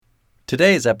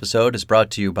Today's episode is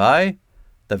brought to you by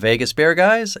the Vegas Bear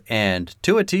Guys and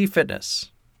 2T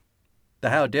Fitness.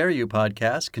 The How Dare You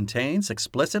podcast contains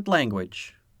explicit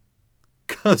language.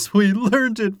 'Cause we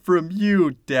learned it from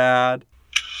you, Dad.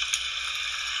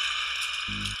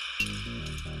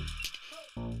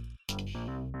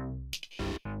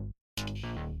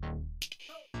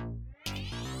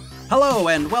 Hello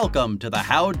and welcome to the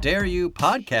How Dare You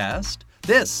podcast.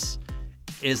 This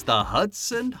is the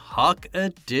Hudson Hawk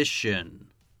edition.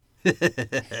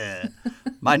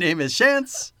 My name is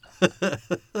Shantz.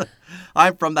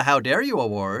 I'm from the How Dare You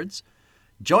Awards.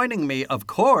 Joining me, of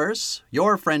course,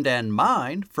 your friend and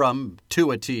mine from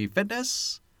 2T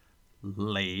Fitness,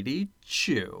 Lady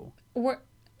Chu. We're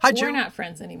not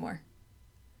friends anymore.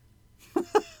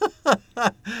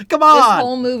 Come on! This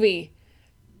whole movie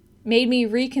made me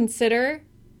reconsider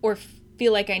or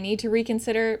feel like I need to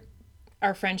reconsider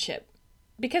our friendship.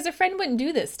 Because a friend wouldn't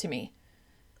do this to me.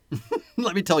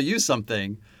 Let me tell you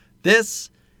something. This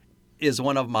is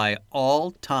one of my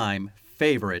all-time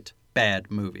favorite bad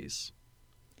movies.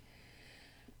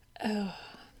 Oh.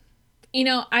 You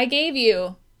know, I gave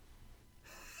you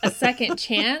a second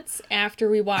chance after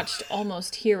we watched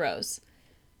Almost Heroes.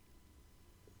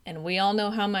 And we all know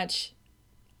how much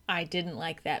I didn't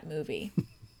like that movie.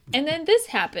 And then this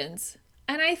happens.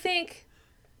 And I think,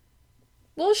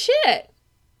 well, shit.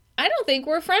 I don't think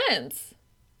we're friends.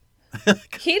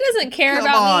 He doesn't care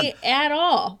about me at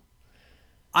all.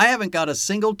 I haven't got a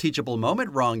single teachable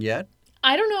moment wrong yet.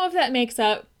 I don't know if that makes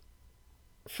up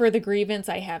for the grievance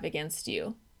I have against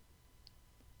you.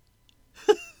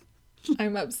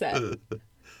 I'm upset.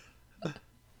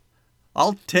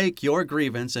 I'll take your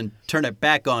grievance and turn it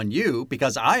back on you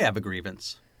because I have a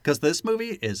grievance. Because this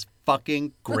movie is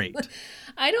fucking great.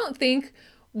 I don't think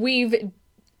we've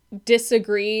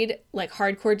disagreed, like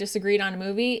hardcore disagreed on a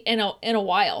movie in a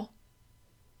while.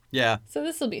 Yeah. So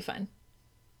this will be fun.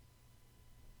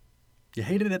 You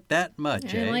hated it that much, I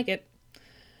didn't like it.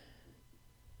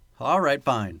 All right,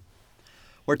 fine.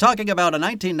 We're talking about a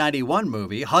 1991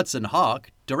 movie, Hudson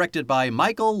Hawk, directed by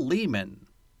Michael Lehman.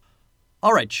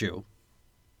 All right, Chu.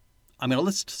 I'm going to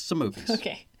list some movies.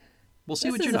 Okay. We'll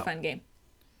see what you know. This is a fun game.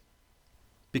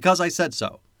 Because I said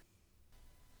so.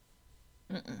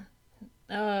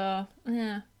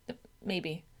 Yeah,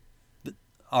 maybe.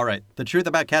 All right. The Truth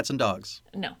About Cats and Dogs.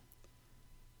 No.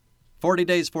 40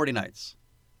 Days, 40 Nights.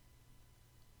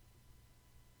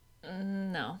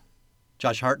 No.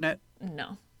 Josh Hartnett.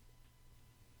 No.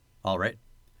 All right.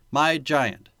 My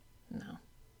Giant. No.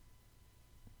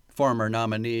 Former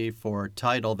nominee for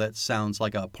title that sounds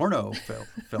like a porno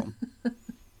film.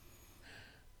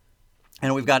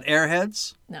 And we've got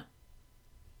Airheads. No.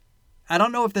 I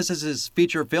don't know if this is his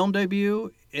feature film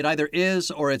debut. It either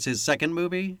is or it's his second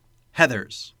movie.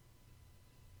 Heathers.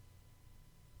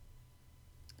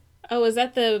 Oh, is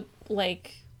that the,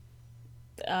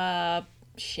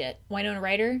 Winona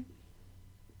Ryder?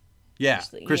 Yeah,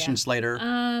 Actually, Christian yeah. Slater.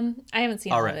 I haven't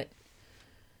seen all of it.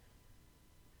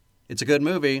 It's a good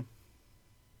movie.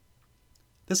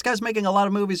 This guy's making a lot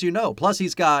of movies, you know. Plus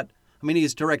he's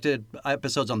directed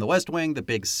episodes on The West Wing, The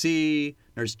Big C,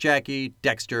 Nurse Jackie,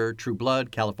 Dexter, True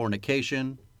Blood,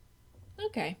 Californication.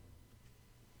 Okay.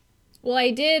 Well,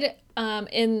 I did,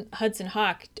 in Hudson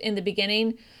Hawk, in the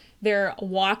beginning, they're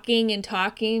walking and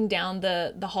talking down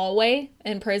the hallway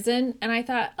in prison, and I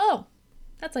thought, oh,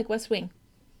 that's like West Wing.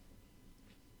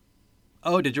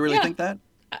 Oh, did you really think that?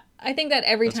 I think that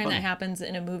every That's time funny. that happens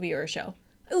in a movie or a show.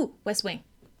 Ooh, West Wing.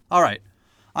 All right.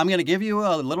 I'm going to give you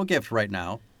a little gift right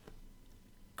now.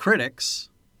 Critics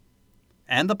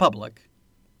and the public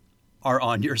are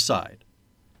on your side.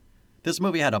 This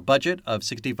movie had a budget of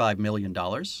 $65 million.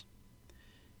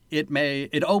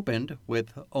 It opened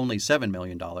with only $7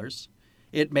 million.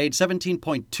 It made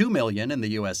 $17.2 million in the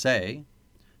USA.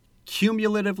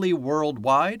 Cumulatively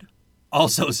worldwide,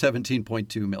 also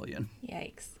 $17.2 million.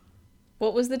 Yikes.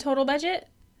 What was the total budget?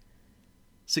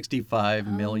 $65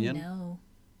 million. No.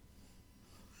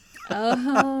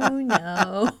 Oh,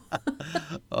 no.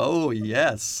 Oh,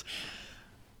 yes.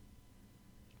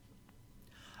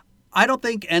 I don't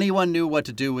think anyone knew what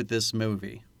to do with this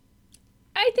movie.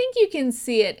 I think you can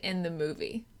see it in the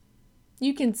movie.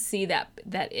 You can see that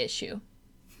issue.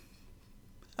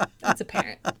 It's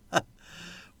apparent.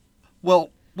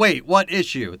 Well, wait, what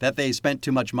issue? That they spent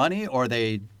too much money or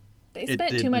They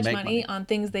spent too much money on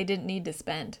things they didn't need to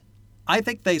spend. I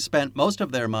think they spent most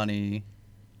of their money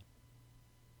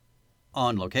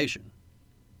on location.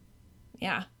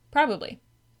 Yeah, probably.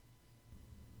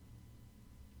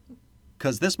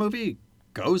 Because this movie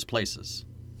goes places.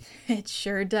 It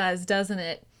sure does, doesn't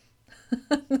it?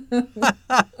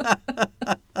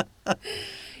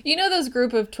 You know those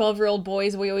group of 12-year-old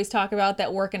boys we always talk about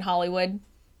that work in Hollywood?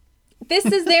 This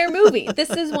is their movie. This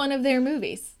is one of their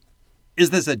movies. Is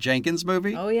this a Jenkins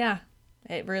movie? Oh, yeah.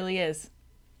 It really is.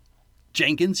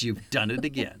 Jenkins, you've done it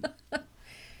again.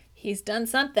 He's done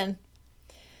something.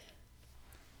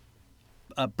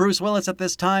 Bruce Willis at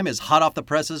this time is hot off the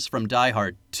presses from Die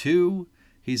Hard 2.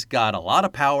 He's got a lot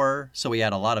of power, so he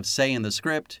had a lot of say in the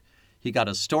script. He got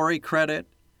a story credit.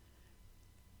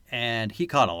 And he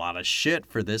caught a lot of shit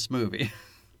for this movie.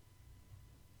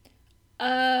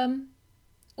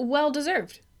 Well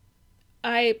deserved.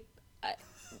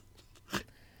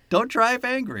 Don't drive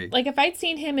angry. Like, if I'd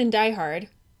seen him in Die Hard,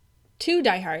 2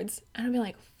 Die Hards, and I'd be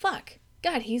like, fuck,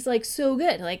 God, he's, like, so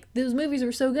good. Like, those movies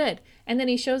were so good. And then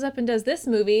he shows up and does this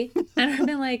movie, and I've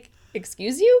been like,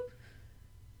 excuse you?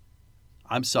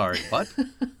 I'm sorry, what?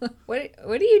 What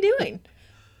are you doing?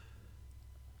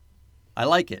 I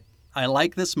like it. I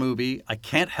like this movie. I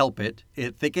can't help it. I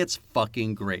think it's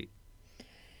fucking great.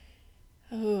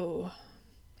 Oh.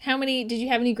 Did you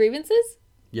have any grievances?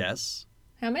 Yes.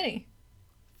 How many?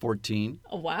 14.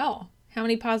 Oh, wow. How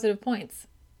many positive points?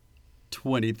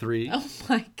 23. Oh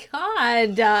my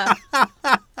God.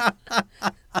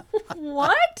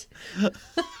 What?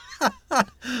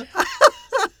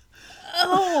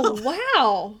 Oh,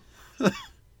 wow.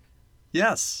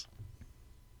 Yes.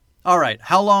 All right.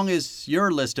 How long is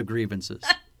your list of grievances?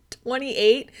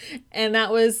 28, and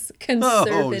that was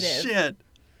conservative. Oh, shit.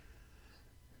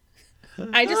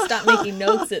 I just stopped making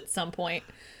notes at some point.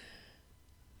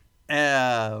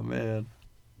 Oh, man.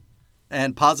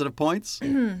 And positive points?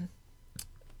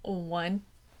 1.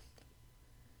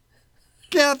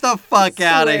 Get the fuck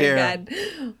out of here. God.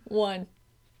 1.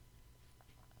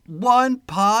 1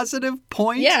 positive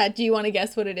point? Yeah, do you want to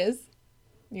guess what it is?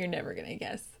 You're never going to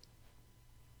guess.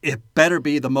 It better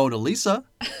be the Mona Lisa.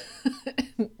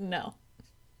 No.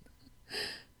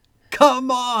 Come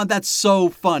on, that's so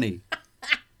funny.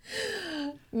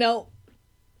 No.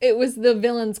 It was the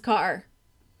villain's car.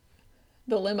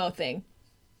 The limo thing.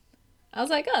 I was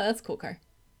like, oh, that's a cool car.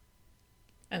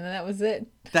 And then that was it.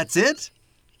 That's it?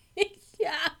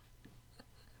 Yeah.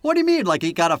 What do you mean? Like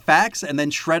he got a fax and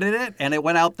then shredded it and it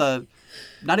went out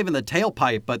not even the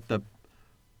tailpipe, but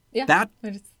Yeah.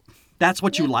 That's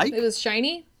what you like? It was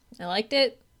shiny. I liked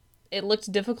it. It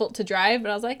looked difficult to drive, but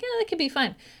I was like, yeah, that could be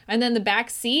fun. And then the back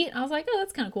seat, I was like, oh,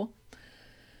 that's kind of cool.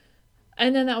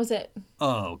 And then that was it.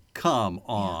 Oh, come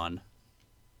on.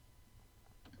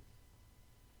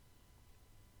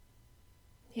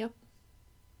 Yep.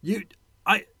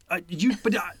 I feel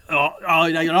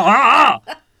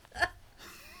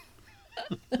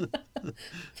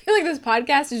like this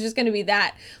podcast is just going to be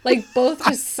that. Like, both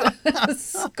just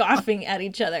scoffing at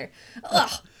each other.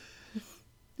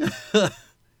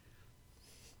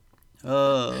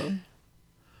 Ugh.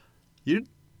 You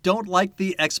don't like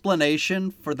the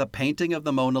explanation for the painting of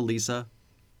the Mona Lisa?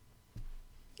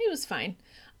 It was fine.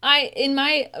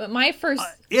 My first...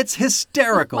 it's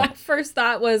hysterical. My first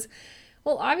thought was,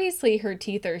 well, obviously her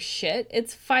teeth are shit.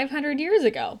 It's 500 years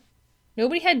ago.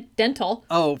 Nobody had dental.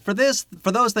 Oh, for those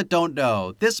that don't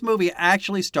know, this movie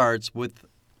actually starts with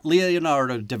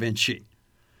Leonardo da Vinci,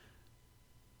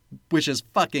 which is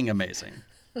fucking amazing.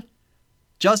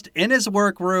 Just in his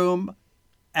workroom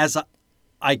as,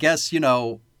 I guess,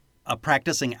 a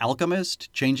practicing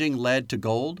alchemist, changing lead to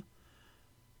gold.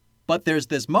 But there's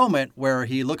this moment where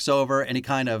he looks over and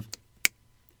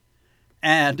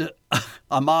and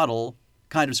a model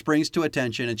kind of springs to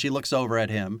attention and she looks over at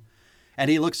him. And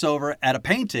he looks over at a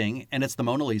painting, and it's the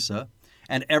Mona Lisa,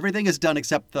 and everything is done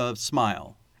except the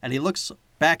smile. And he looks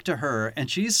back to her,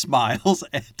 and she smiles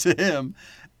to him,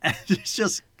 and she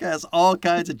just has all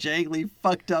kinds of jangly,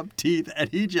 fucked up teeth, and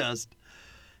he just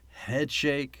head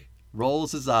shake,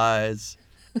 rolls his eyes,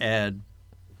 and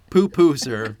poo-poos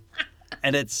her,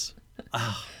 and it's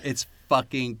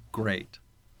fucking great.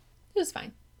 It was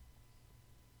fine.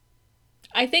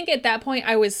 I think at that point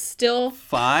I was still...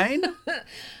 Fine?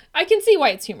 I can see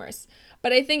why it's humorous,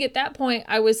 but I think at that point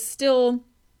I was still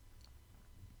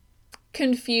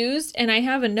confused, and I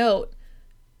have a note.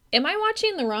 Am I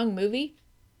watching the wrong movie?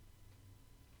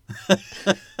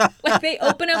 Like, they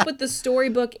open up with the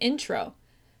storybook intro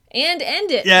and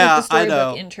end it with the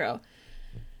storybook intro.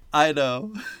 I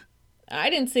know. I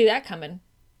didn't see that coming.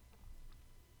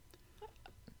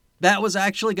 That was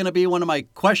actually going to be one of my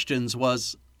questions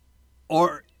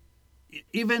or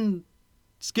even...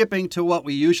 skipping to what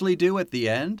we usually do at the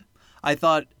end, I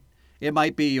thought it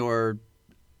might be your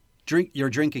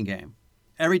drinking game.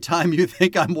 Every time you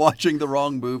think I'm watching the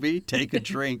wrong movie, take a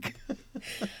drink.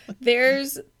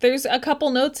 There's a couple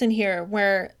notes in here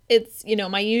where it's,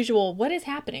 my usual, what is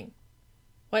happening?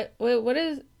 What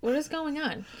is going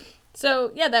on?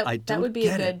 So yeah, that would be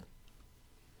that'd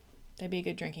be a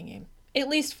good drinking game. At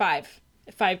least five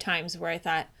times where I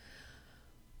thought,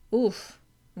 oof,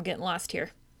 I'm getting lost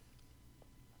here.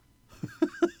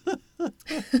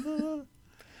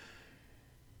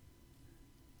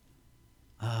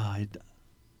 I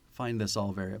find this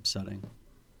all very upsetting.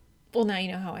 Well, now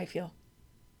you know how I feel.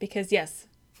 Because yes,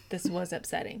 this was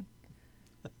upsetting.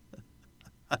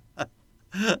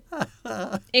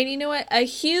 And you know what? A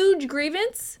huge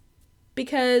grievance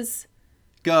because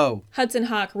Hudson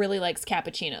Hawk really likes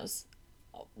cappuccinos.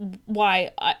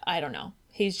 Why? I don't know.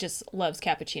 He just loves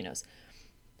cappuccinos.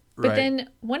 But then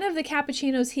one of the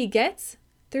cappuccinos he gets,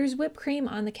 there's whipped cream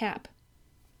on the cap.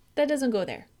 That doesn't go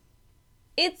there.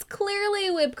 It's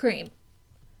clearly whipped cream,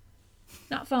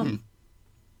 not foam.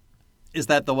 Is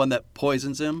that the one that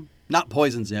poisons him? Not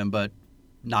poisons him, but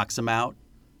knocks him out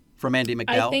from Andy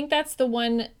McDowell? I think that's the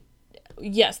one.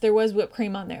 Yes, there was whipped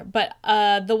cream on there. But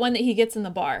the one that he gets in the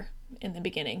bar in the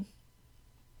beginning.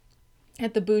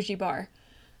 At the bougie bar.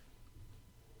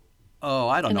 Oh,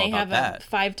 I don't know about that.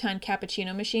 And they have a 5-ton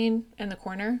cappuccino machine in the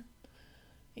corner.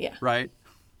 Yeah. Right.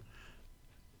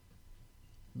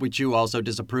 Which you also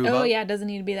disapprove of? Oh, yeah, it doesn't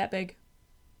need to be that big.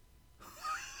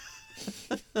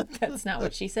 That's not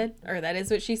what she said. Or that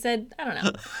is what she said. I don't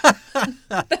know.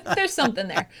 There's something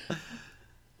there.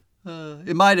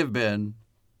 It might have been.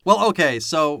 Well, okay,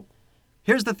 so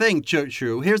here's the thing,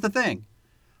 Chu. Here's the thing.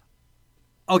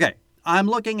 Okay, I'm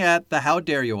looking at the How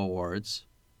Dare You Awards.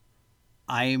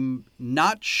 I'm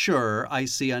not sure I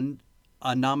see a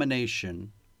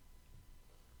nomination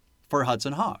for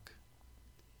Hudson Hawk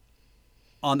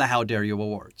on the How Dare You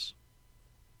Awards.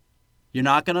 You're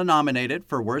not going to nominate it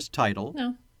for Worst Title.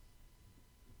 No.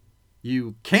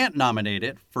 You can't nominate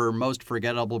it for Most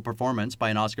Forgettable Performance by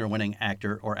an Oscar-winning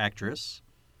actor or actress.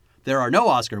 There are no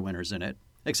Oscar winners in it,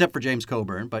 except for James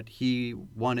Coburn, but he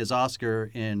won his Oscar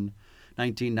in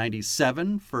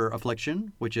 1997 for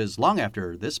Affliction, which is long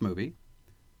after this movie.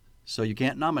 So you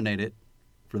can't nominate it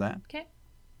for that. Okay.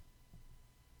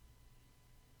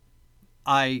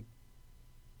 I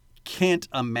can't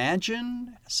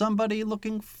imagine somebody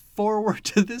looking forward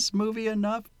to this movie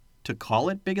enough to call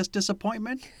it biggest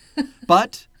disappointment.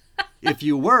 But if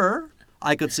you were,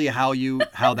 I could see how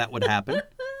that would happen.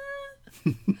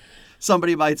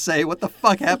 Somebody might say, what the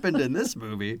fuck happened in this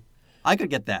movie? I could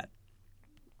get that.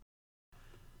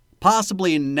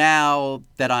 Possibly now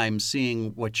that I'm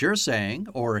seeing what you're saying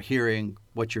or hearing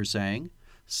what you're saying,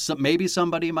 maybe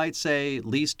somebody might say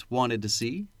least wanted to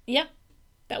see. Yeah,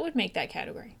 that would make that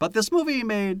category. But this movie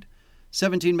made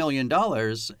 $17 million,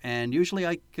 and usually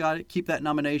I got to keep that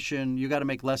nomination. You got to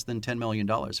make less than $10 million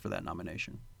for that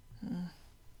nomination.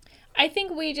 I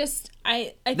think we just,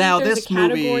 I think now, there's this a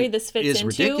category movie this fits is into.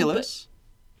 Ridiculous.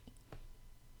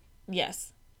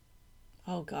 Yes.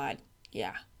 Oh, God.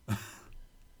 Yeah.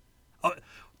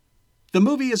 The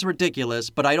movie is ridiculous,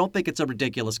 but I don't think it's a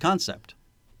ridiculous concept.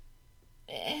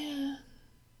 I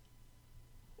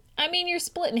mean, you're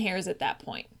splitting hairs at that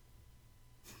point.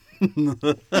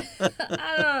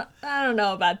 I don't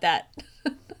know about that.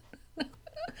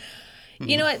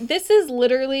 You know what? This is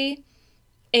literally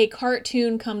a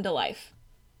cartoon come to life.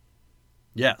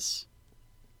 Yes.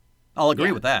 I'll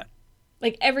agree with that.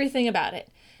 Like everything about it.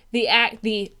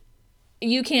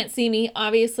 You can't see me,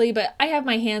 obviously, but I have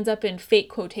my hands up in fake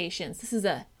quotations. This is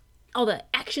all the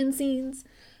action scenes,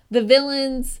 the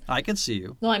villains. I can see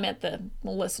you. No, I meant the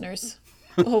listeners.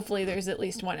 Hopefully there's at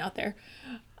least one out there.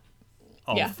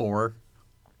 All four.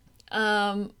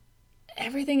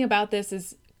 Everything about this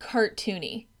is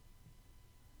cartoony.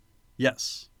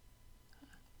 Yes.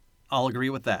 I'll agree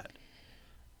with that.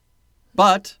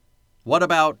 But what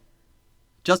about,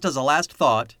 just as a last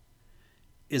thought,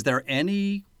 is there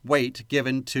any weight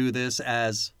given to this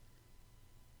as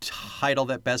title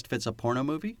that best fits a porno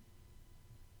movie?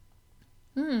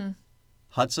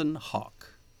 Hudson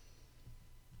Hawk.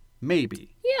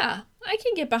 Maybe. Yeah, I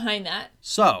can get behind that.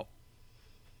 So,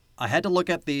 I had to look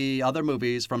at the other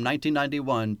movies from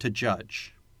 1991 to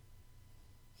judge.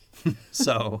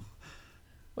 So,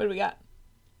 what do we got?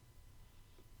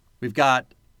 We've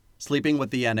got Sleeping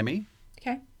with the Enemy.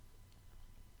 Okay.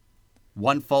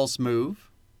 One False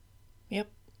Move. Yep.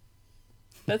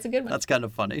 That's a good one. That's kind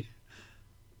of funny.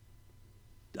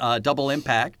 Double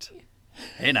Impact.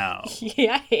 Hey now.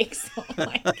 Yikes. Oh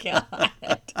my God.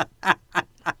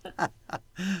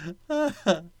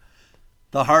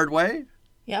 The Hard Way.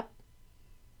 Yep.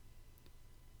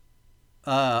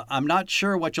 I'm not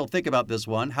sure what you'll think about this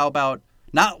one. How about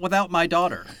Not Without My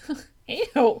Daughter?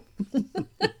 Ew.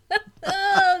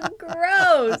 Oh,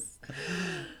 gross.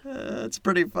 It's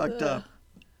pretty fucked up.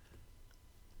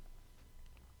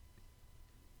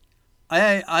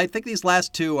 I think these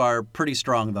last two are pretty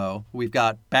strong, though. We've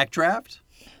got Backdraft.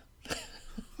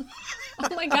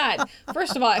 Oh my God.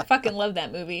 First of all, I fucking love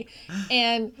that movie.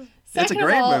 And It's a second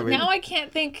great of all, movie. now I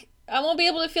can't think, I won't be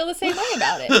able to feel the same way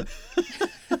about it.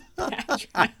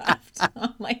 Backdraft.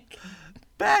 Oh my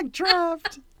God.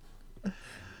 Backdraft.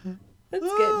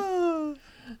 That's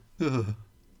good.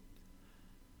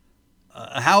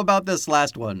 How about this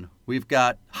last one? We've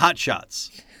got Hot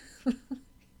Shots.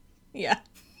 Yeah.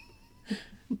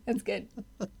 That's good.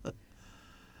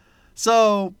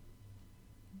 So,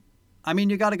 I mean,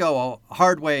 you got to go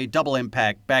hard way, double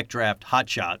impact, backdraft, hot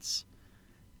shots.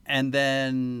 And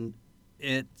then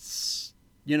it's,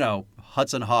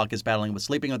 Hudson Hawk is battling with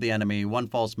sleeping with the enemy, one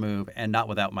false move, and not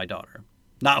without my daughter.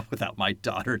 Not without my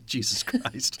daughter, Jesus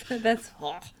Christ. That's...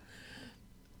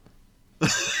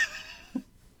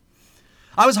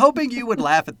 I was hoping you would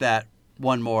laugh at that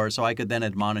one more so I could then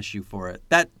admonish you for it.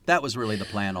 That was really the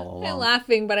plan all along. I'm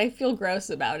laughing, but I feel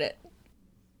gross about it.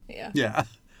 Yeah. Yeah.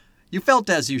 You felt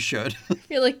as you should. I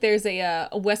feel like there's a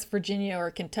West Virginia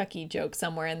or Kentucky joke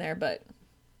somewhere in there, but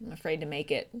I'm afraid to make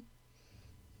it.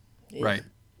 Ugh. Right.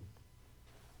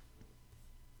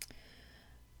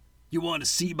 You want to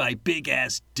see my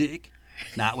big-ass dick?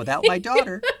 Not without my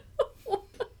daughter.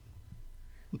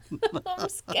 I'm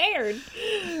scared.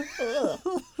 Ugh.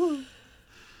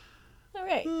 All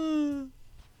right.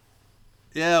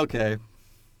 Yeah, okay.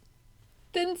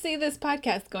 Didn't see this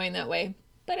podcast going that way,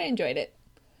 but I enjoyed it.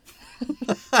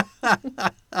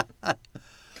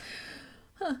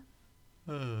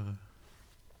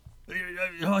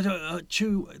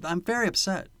 Chu, I'm very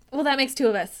upset. Well, that makes two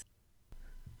of us.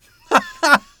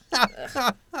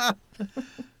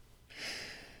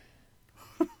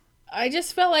 I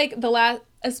just felt like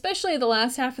especially the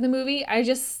last half of the movie, I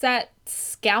just sat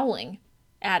scowling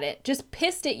at it, just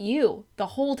pissed at you the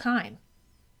whole time.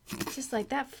 Just like,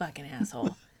 that fucking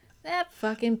asshole. That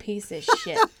fucking piece of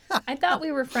shit. I thought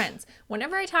we were friends.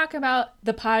 Whenever I talk about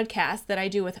the podcast that I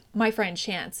do with my friend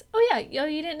Shantz, oh yeah,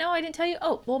 you didn't know? I didn't tell you?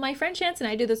 Oh, well, my friend Shantz and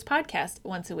I do this podcast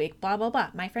once a week, blah, blah, blah.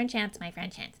 My friend Shantz.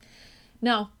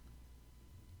 No,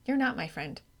 you're not my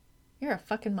friend. You're a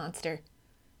fucking monster.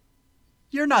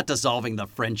 You're not dissolving the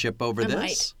friendship over I this.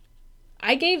 might.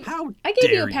 I gave How you a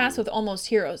dare pass you. with Almost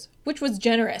Heroes, which was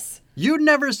generous. You'd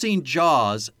never seen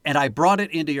Jaws, and I brought it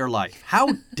into your life. How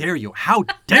dare you? How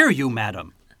dare you,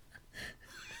 madam?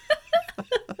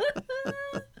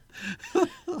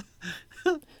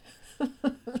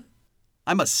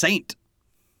 I'm a saint.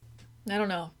 I don't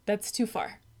know. That's too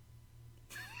far.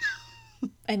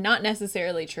 And not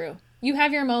necessarily true. You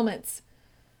have your moments.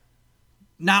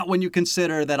 Not when you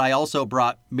consider that I also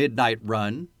brought Midnight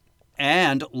Run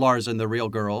and Lars and the Real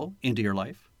Girl into your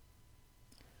life.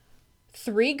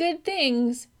 3 good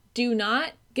things do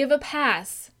not give a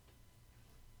pass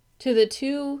to the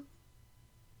 2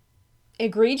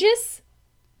 egregious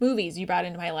movies you brought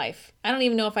into my life. I don't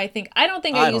even know if I don't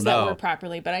think I used that word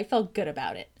properly, but I felt good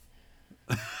about it.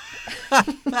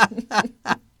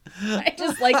 I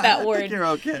just like that word. You're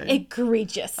okay.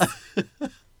 Egregious.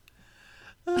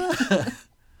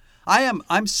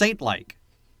 I'm saint-like.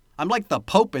 I'm like the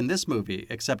Pope in this movie,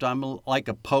 except I'm like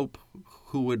a Pope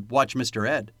who would watch Mr.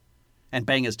 Ed and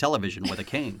bang his television with a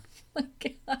cane. Oh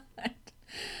my God.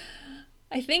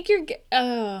 I think you're...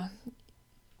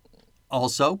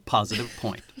 Also, positive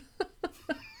point.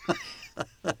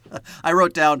 I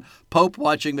wrote down, Pope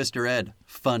watching Mr. Ed.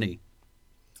 Funny.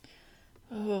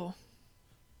 Oh.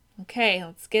 Okay,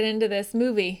 let's get into this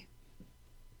movie.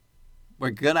 We're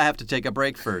going to have to take a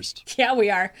break first. Yeah, we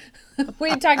are.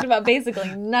 We talked about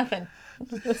basically nothing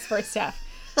this first half.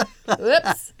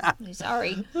 Whoops.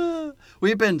 Sorry.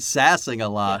 We've been sassing a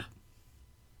lot.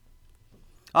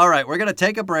 All right, we're going to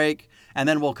take a break, and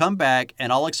then we'll come back,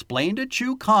 and I'll explain to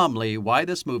Chu calmly why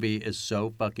this movie is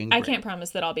so fucking great. I can't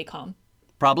promise that I'll be calm.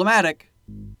 Problematic,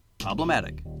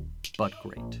 but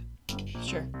great.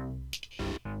 Sure.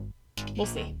 We'll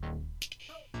see.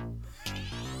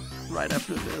 Right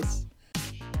after this.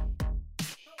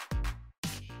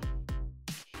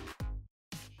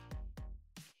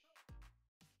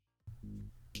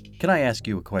 Can I ask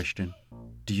you a question?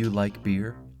 Do you like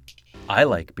beer? I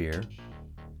like beer.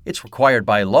 It's required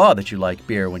by law that you like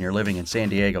beer when you're living in San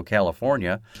Diego,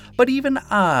 California, but even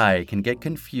I can get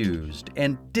confused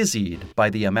and dizzied by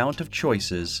the amount of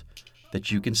choices that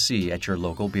you can see at your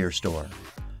local beer store.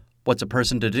 What's a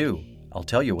person to do? I'll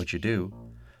tell you what you do.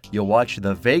 You'll watch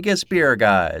the Vegas Beer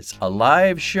Guys, a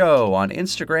live show on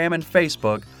Instagram and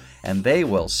Facebook, and they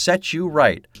will set you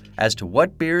right as to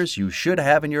what beers you should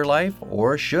have in your life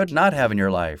or should not have in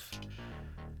your life.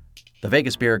 The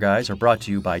Vegas Beer Guys are brought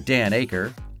to you by Dan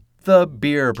Aker, the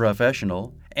beer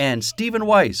professional, and Stephen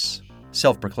Weiss,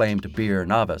 self-proclaimed beer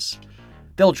novice.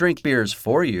 They'll drink beers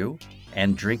for you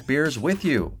and drink beers with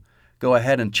you. Go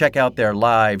ahead and check out their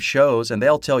live shows, and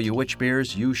they'll tell you which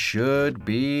beers you should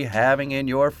be having in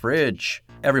your fridge.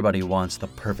 Everybody wants the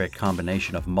perfect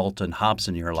combination of malt and hops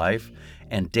in your life,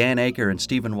 and Dan Aker and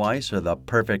Stephen Weiss are the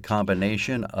perfect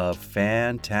combination of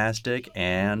fantastic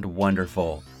and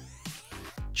wonderful.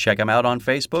 Check them out on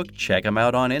Facebook. Check them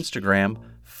out on Instagram.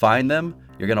 Find them.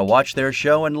 You're going to watch their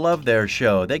show and love their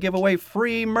show. They give away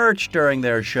free merch during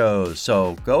their shows,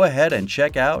 so go ahead and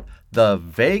check out the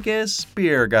Vegas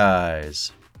Beer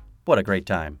Guys. What a great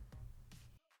time.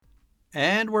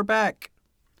 And we're back.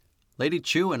 Lady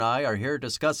Chu and I are here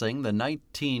discussing the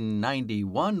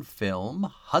 1991 film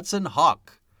Hudson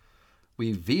Hawk.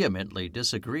 We vehemently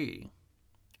disagree.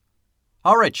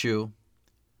 All right, Chu.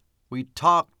 We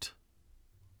talked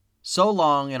so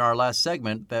long in our last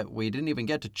segment that we didn't even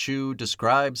get to Chu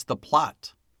describes the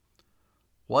plot.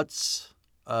 What's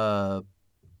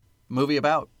movie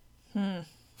about?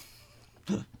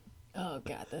 Oh,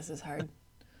 God, this is hard.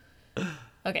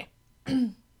 Okay.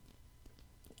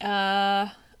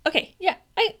 Okay, yeah,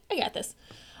 I got this.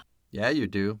 Yeah, you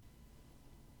do.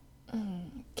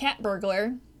 Cat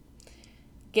burglar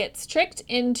gets tricked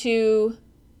into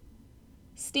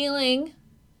stealing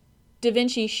Da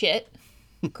Vinci shit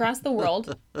across the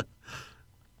world.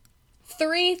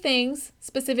 3 things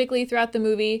specifically throughout the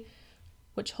movie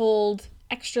which hold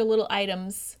extra little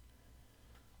items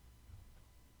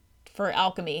for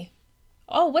alchemy.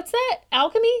 Oh, what's that?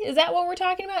 Alchemy? Is that what we're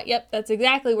talking about? Yep, that's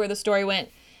exactly where the story went.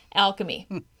 Alchemy.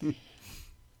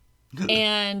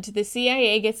 And the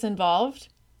CIA gets involved,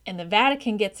 and the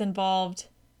Vatican gets involved,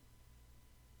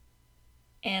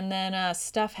 and then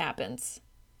stuff happens.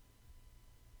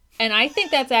 And I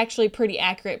think that's actually pretty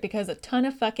accurate because a ton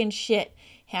of fucking shit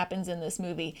happens in this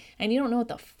movie, and you don't know what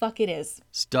the fuck it is.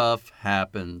 Stuff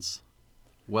happens.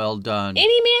 Well done.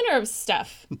 Any manner of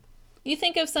stuff. You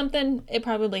think of something, it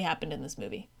probably happened in this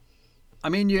movie. I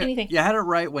mean, you had it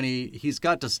right when he's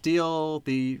got to steal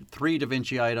the 3 Da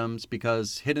Vinci items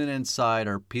because hidden inside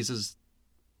are pieces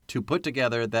to put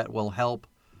together that will help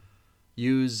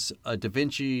use a Da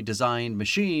Vinci designed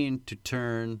machine to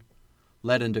turn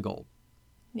lead into gold.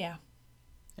 Yeah.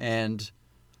 And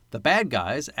the bad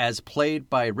guys, as played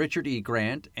by Richard E.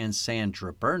 Grant and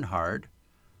Sandra Bernhard,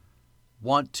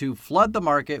 want to flood the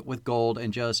market with gold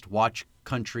and just watch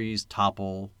countries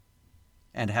topple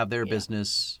and have their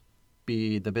business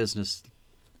be the business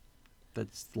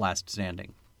that's last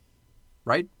standing.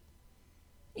 Right?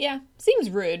 Yeah.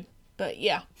 Seems rude, but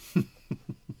yeah.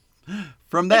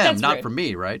 From them, not rude. From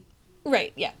me, right?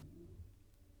 Right, yeah.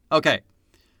 Okay.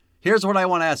 Here's what I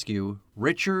want to ask you.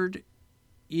 Richard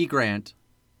E. Grant,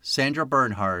 Sandra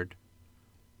Bernhard,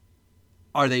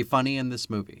 are they funny in this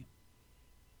movie?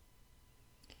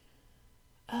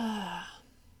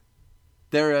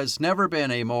 There's never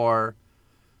been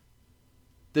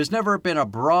a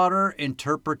broader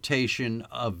interpretation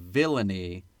of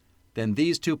villainy than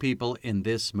these 2 people in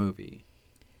this movie.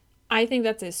 I think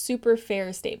that's a super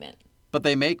fair statement. But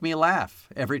they make me laugh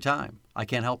every time. I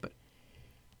can't help it.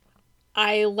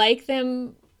 I like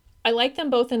them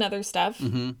both in other stuff.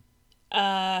 Mm-hmm.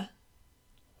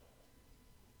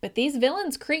 But these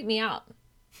villains creep me out.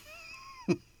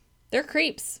 They're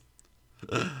creeps.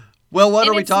 Well, what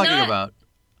are we talking about?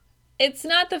 It's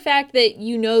not the fact that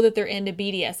you know that they're into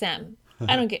BDSM.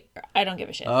 I don't give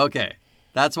a shit. Okay.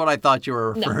 That's what I thought you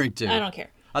were referring to. I don't care.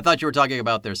 I thought you were talking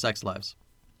about their sex lives.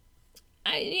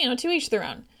 To each their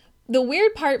own. The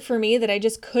weird part for me that I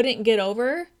just couldn't get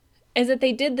over is that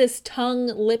they did this tongue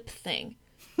lip thing.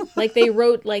 Like they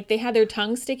wrote, like they had their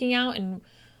tongue sticking out and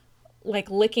like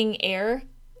licking air.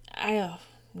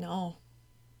 No.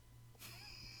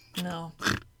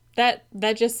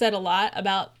 That just said a lot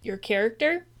about your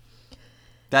character.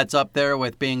 That's up there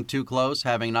with being too close,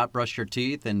 having not brushed your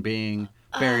teeth, and being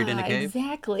buried in a cave?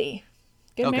 Exactly.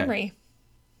 Good memory.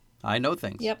 I know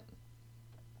things. Yep.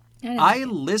 I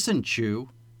listen, Chu.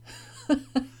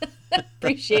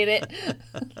 Appreciate it.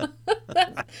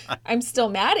 I'm still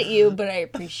mad at you, but I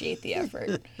appreciate the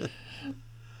effort.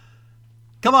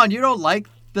 Come on, you don't like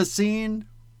the scene,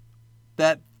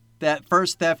 that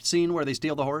first theft scene where they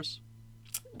steal the horse?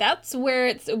 That's where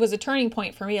it was a turning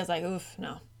point for me. I was like, oof,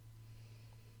 no.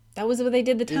 That was where they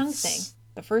did the tongue thing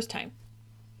the first time.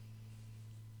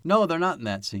 No, they're not in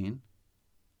that scene.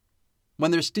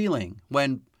 When they're stealing,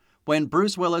 when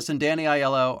Bruce Willis and Danny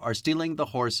Aiello are stealing the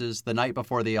horses the night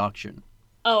before the auction.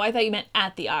 Oh, I thought you meant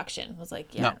at the auction. I was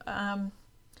like, yeah. No.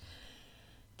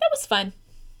 That was fun.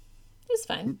 It was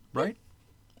fun. Right?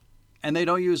 And they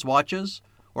don't use watches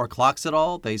or clocks at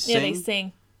all. They sing. Yeah, they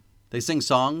sing. They sing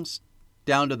songs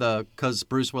down to the, because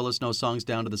Bruce Willis knows songs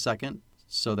down to the second,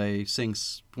 so they sing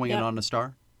Swinging on a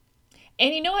Star.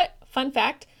 And you know what? Fun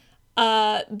fact,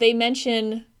 they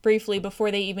mention briefly before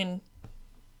they even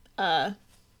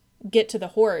get to the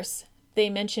horse, they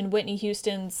mention Whitney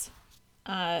Houston's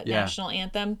national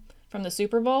anthem from the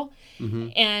Super Bowl. Mm-hmm.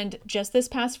 And just this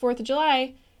past 4th of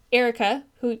July, Erica,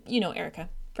 who, you know Erica,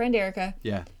 friend Erica,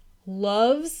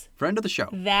 loves friend of the show,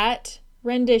 that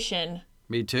rendition.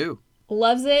 Me too.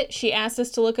 Loves it. She asked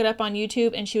us to look it up on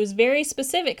YouTube, and she was very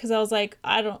specific because I was like,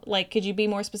 I don't, like, could you be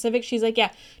more specific? She's like,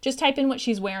 yeah, just type in what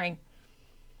she's wearing.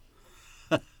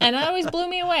 And that always blew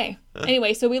me away.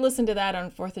 Anyway, so we listened to that on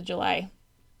 4th of July.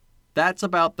 That's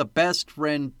about the best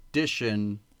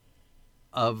rendition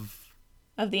of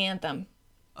the anthem.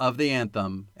 Of the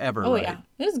anthem ever, Oh, right? yeah.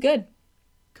 It was good.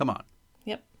 Come on.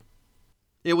 Yep.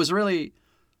 It was really,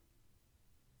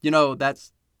 you know,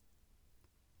 that's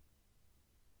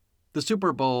the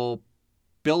Super Bowl,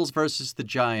 Bills versus the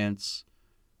Giants.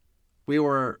 We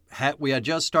had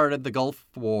just started the Gulf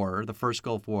War, the first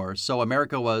Gulf War. So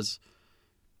America was,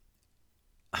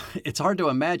 it's hard to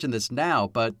imagine this now,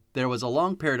 but there was a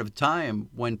long period of time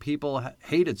when people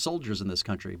hated soldiers in this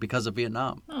country because of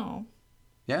Vietnam. Oh.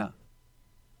 Yeah.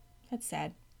 That's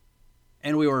sad.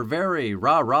 And we were very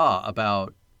rah-rah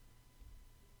about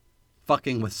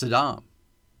fucking with Saddam.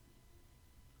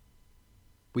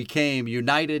 We came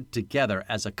united together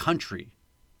as a country.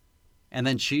 And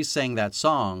then she sang that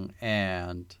song,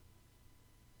 and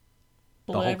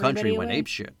the whole country went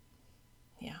apeshit.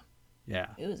 Yeah. Yeah.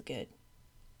 It was good.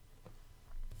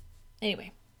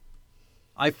 Anyway.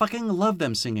 I fucking love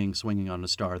them singing Swinging on a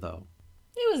Star, though.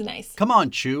 It was nice. Come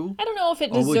on, Chu. I don't know if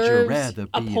it Or would you deserves rather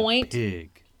a be point. A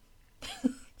pig?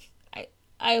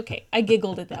 I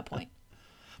giggled at that point.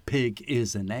 Pig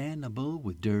is an animal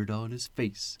with dirt on his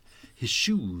face. His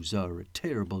shoes are a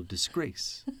terrible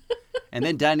disgrace. And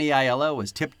then Danny Aiello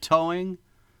was tiptoeing,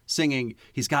 singing,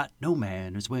 he's got no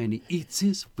manners when he eats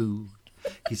his food.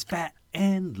 He's fat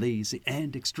and lazy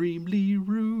and extremely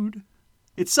rude.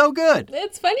 It's so good.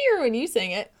 It's funnier when you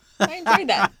sing it. I enjoyed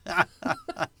that.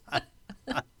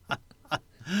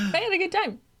 I had a good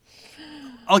time.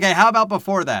 Okay, how about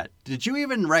before that? Did you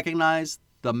even recognize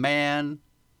the man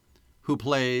who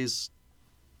plays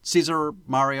Caesar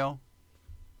Mario?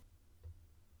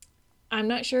 I'm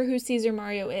not sure who Caesar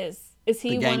Mario is. Is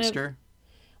he the gangster?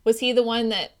 Was he the one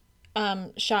that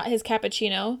shot his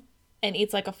cappuccino and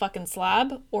eats like a fucking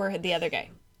slob, or the other guy?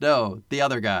 No, the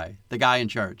other guy. The guy in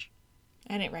charge.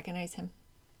 I didn't recognize him.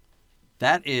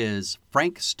 That is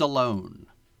Frank Stallone.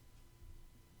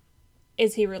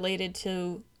 Is he related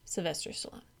to Sylvester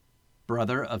Stallone?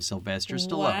 Brother of Sylvester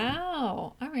Stallone.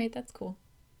 Wow. All right, that's cool.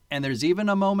 And there's even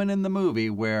a moment in the movie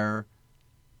where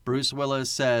Bruce Willis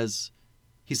says,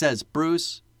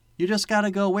 Bruce, you just got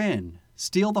to go in,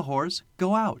 steal the horse,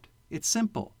 go out. It's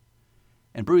simple.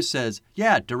 And Bruce says,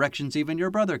 yeah, directions even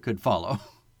your brother could follow.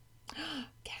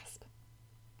 Gasp.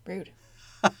 Rude.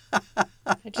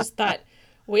 I just thought,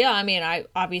 well, yeah, I mean, I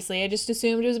just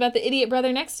assumed it was about the idiot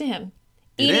brother next to him.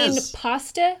 Eating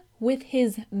pasta with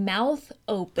his mouth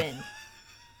open.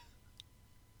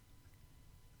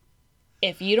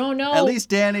 If you don't know, at least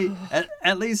Danny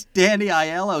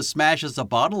Aiello smashes a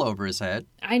bottle over his head.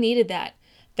 I needed that.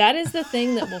 That is the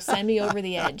thing that will send me over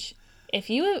the edge. If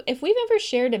we've ever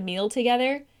shared a meal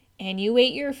together and you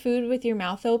ate your food with your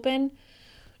mouth open,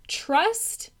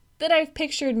 trust that I've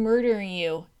pictured murdering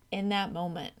you in that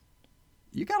moment.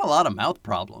 You got a lot of mouth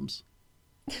problems.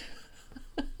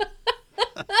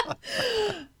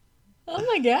 Oh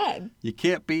my God. You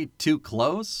can't be too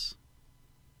close.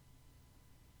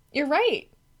 You're right.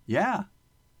 Yeah.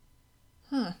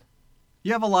 Huh.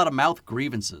 You have a lot of mouth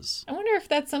grievances. I wonder if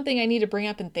that's something I need to bring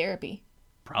up in therapy.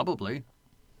 Probably.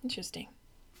 Interesting.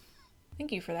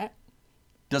 Thank you for that.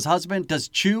 Does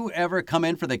Chu ever come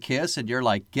in for the kiss and you're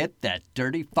like, get that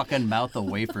dirty fucking mouth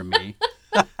away from me?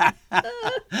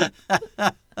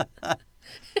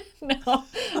 No,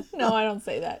 I don't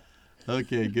say that.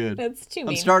 Okay, good. That's too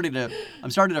mean.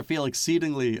 I'm starting to feel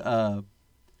exceedingly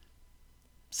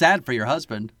sad for your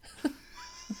husband.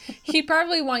 He'd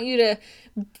probably want you to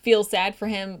feel sad for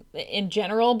him in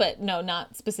general, but no,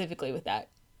 not specifically with that.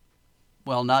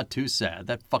 Well, not too sad.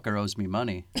 That fucker owes me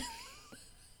money.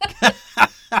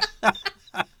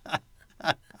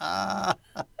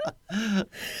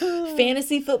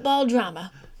 Fantasy football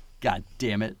drama. God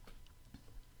damn it.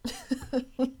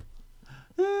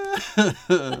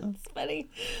 That's funny.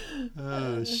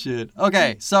 Oh, shit.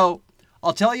 Okay, so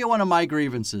I'll tell you one of my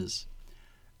grievances.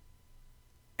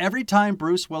 Every time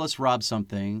Bruce Willis robs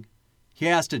something, he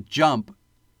has to jump,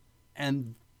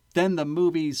 and then the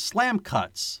movie slam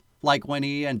cuts like when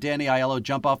he and Danny Aiello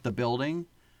jump off the building.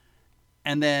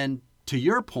 And then, to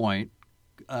your point,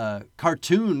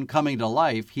 cartoon coming to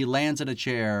life, he lands in a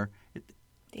chair.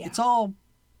 It's all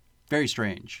very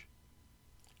strange.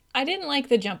 I didn't like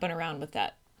the jumping around with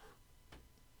that.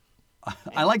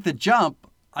 I like the jump.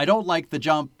 I don't like the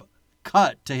jump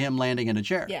cut to him landing in a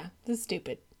chair. Yeah, this is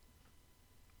stupid.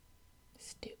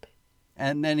 Stupid.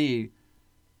 And then he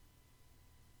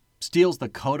steals the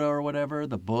coda or whatever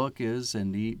the book is,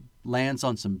 and he lands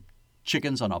on some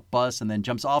chickens on a bus and then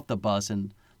jumps off the bus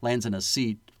and lands in a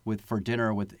seat for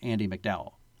dinner with Andy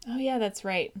McDowell. Oh, yeah, that's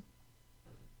right.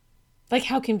 Like,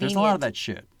 how convenient. There's a lot of that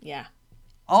shit. Yeah.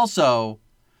 Also,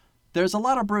 there's a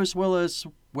lot of Bruce Willis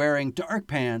wearing dark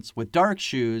pants with dark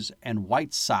shoes and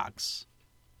white socks.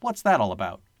 What's that all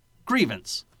about?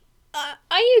 Grievance.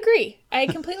 I agree. I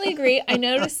completely agree. I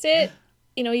noticed it.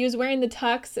 You know, he was wearing the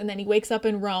tux and then he wakes up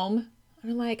in Rome.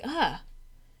 And I'm like,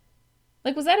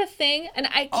 Like, was that a thing? And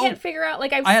I can't figure out,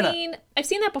 like, I've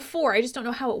seen that before. I just don't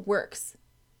know how it works.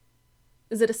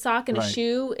 Is it a sock and a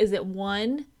shoe? Is it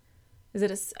one? Is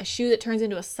it a shoe that turns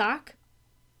into a sock?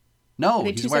 No,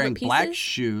 he's wearing black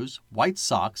shoes, white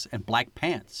socks, and black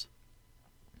pants.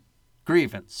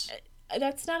 Grievance.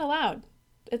 That's not allowed.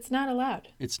 It's not allowed.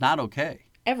 It's not okay.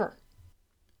 Ever.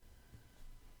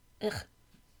 Ugh.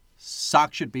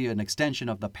 Sock should be an extension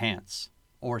of the pants.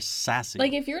 Or sassy.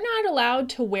 Like, if you're not allowed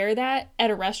to wear that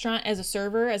at a restaurant as a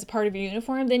server, as a part of your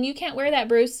uniform, then you can't wear that,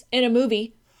 Bruce, in a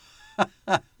movie.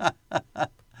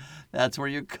 That's where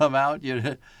you come out?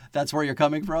 That's where you're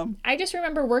coming from? I just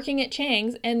remember working at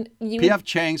Chang's, and P.F.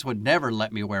 Chang's would never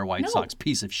let me wear white socks,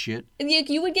 piece of shit.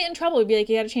 You would get in trouble. It'd be like,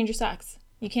 you got to change your socks.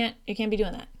 You can't be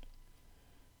doing that.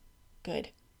 Good.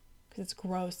 Because it's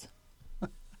gross.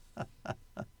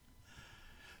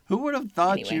 Who would have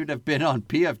thought you'd have been on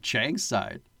P.F. Chang's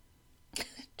side?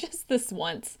 Just this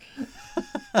once.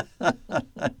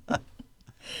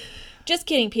 Just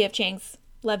kidding, P.F. Chang's.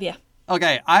 Love you.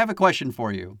 Okay, I have a question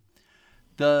for you.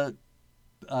 The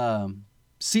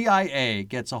CIA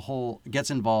gets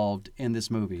involved in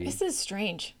this movie. This is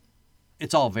strange.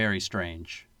 It's all very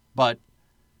strange. But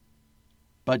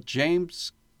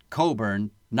James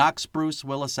Coburn knocks Bruce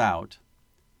Willis out,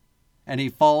 and he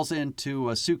falls into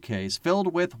a suitcase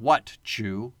filled with what,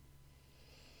 Chu?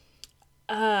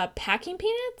 Packing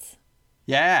peanuts?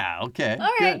 Yeah, okay.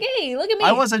 All right, hey, look at me.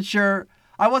 I wasn't sure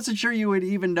you would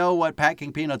even know what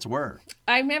packing peanuts were.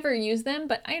 I've never used them,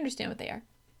 but I understand what they are.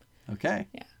 Okay.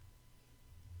 Yeah.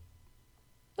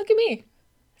 Look at me.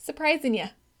 Surprising you.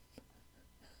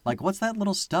 Like, what's that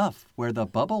little stuff where the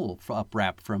bubble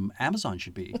wrap from Amazon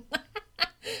should be?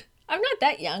 I'm not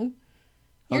that young.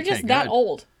 You're okay, just good. that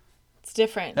old. It's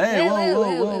different. Hey,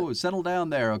 whoa. Settle down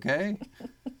there, okay?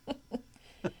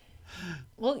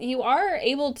 Well, you are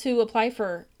able to apply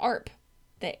for ARP,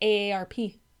 the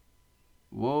AARP.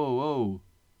 Whoa.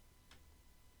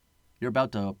 You're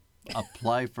about to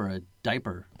apply for a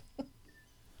diaper.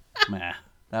 Nah,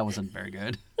 that wasn't very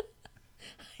good.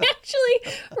 I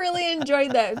actually really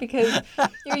enjoyed that because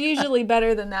you're usually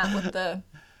better than that with the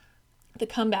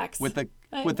comebacks. With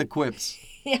the quips.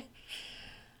 Yeah.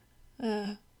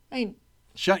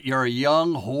 Shut your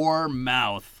young whore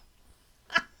mouth.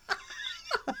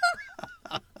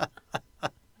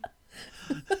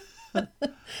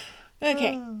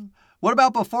 Okay. What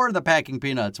about before the packing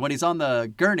peanuts when he's on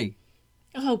the gurney?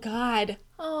 Oh God.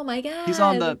 Oh my God. He's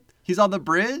on the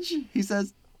bridge. He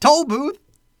says, "Toll booth,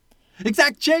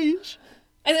 exact change,"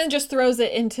 and then just throws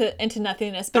it into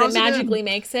nothingness, but it magically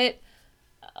makes it.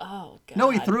 Oh God. No,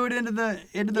 he threw it into the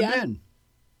bin.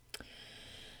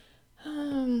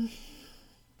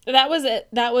 That was it.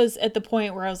 That was at the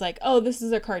point where I was like, "Oh, this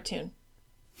is a cartoon.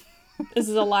 This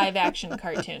is a live action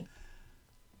cartoon."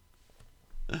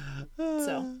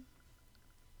 So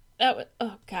that was,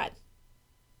 oh God.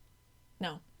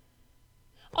 No.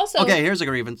 Also, okay, here's a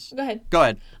grievance. Go ahead. Go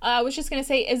ahead. I was just going to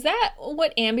say, is that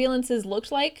what ambulances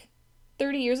looked like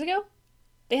 30 years ago?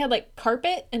 They had like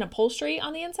carpet and upholstery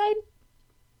on the inside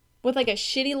with like a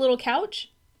shitty little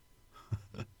couch.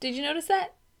 Did you notice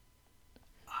that?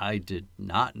 I did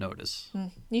not notice.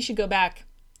 You should go back.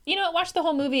 You know what? Watch the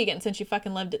whole movie again since you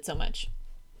fucking loved it so much.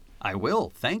 I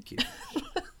will. Thank you.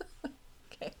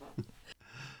 Okay.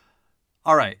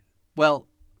 All right. Well,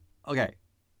 okay.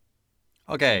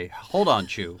 Okay, hold on,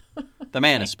 Chu. The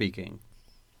man is speaking.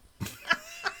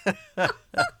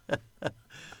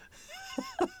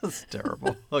 That's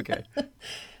terrible. Okay.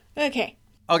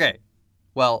 Okay.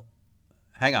 Well,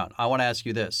 hang on. I want to ask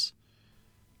you this.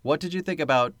 What did you think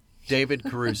about David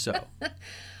Caruso?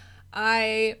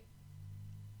 I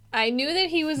knew that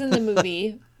he was in the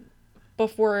movie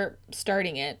before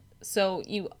starting it, so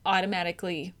you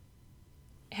automatically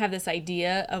have this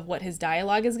idea of what his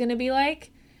dialogue is going to be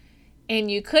like. And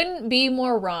you couldn't be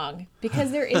more wrong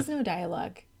because there is no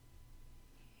dialogue.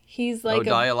 He's like no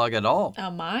dialogue at all.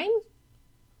 A mime?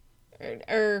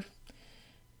 Or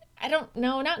I don't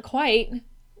know, not quite.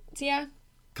 Yeah.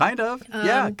 Kind of.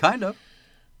 Yeah, kind of.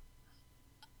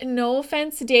 No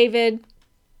offense, David,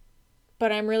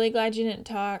 but I'm really glad you didn't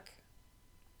talk.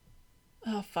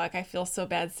 Oh, fuck. I feel so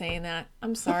bad saying that.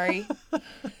 I'm sorry.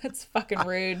 That's fucking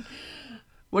rude.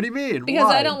 What do you mean? Because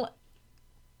Why? I don't...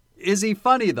 Is he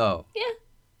funny, though? Yeah.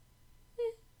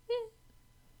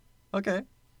 Okay.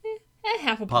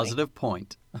 Half a point. Positive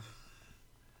point.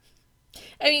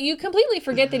 I mean, you completely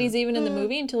forget that he's even in the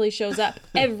movie until he shows up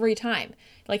every time.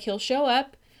 Like, he'll show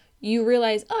up, you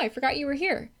realize, oh, I forgot you were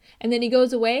here. And then he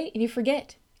goes away, and you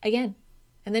forget again.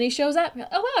 And then he shows up.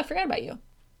 Oh, wow, I forgot about you.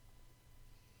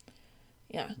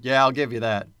 Yeah. Yeah, I'll give you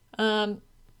that. But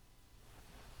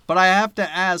I have to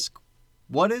ask,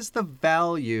 what is the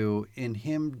value in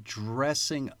him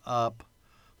dressing up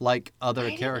like other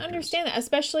characters? I don't understand that,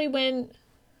 especially when...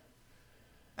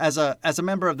 As a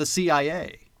member of the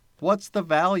CIA, what's the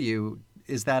value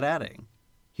is that adding?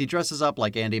 He dresses up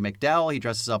like Andy McDowell. He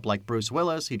dresses up like Bruce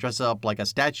Willis. He dresses up like a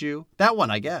statue. That one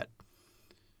I get.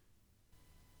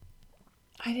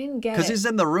 I didn't get it. Because he's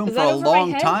in the room Was for that a over my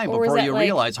long head, time or was before that, you like,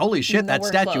 realize, holy shit, that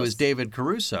nowhere statue close? is David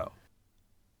Caruso.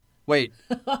 Wait.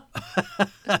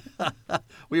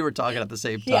 We were talking at the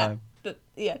same time.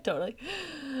 Yeah, totally.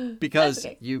 Because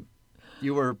okay.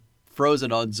 you were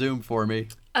frozen on Zoom for me.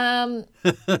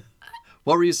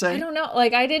 What were you saying? I don't know.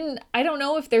 Like, I don't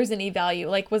know if there's any value.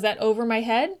 Like, was that over my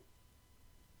head?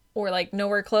 Or, like,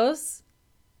 nowhere close?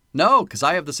 No, because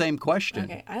I have the same question.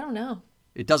 Okay, I don't know.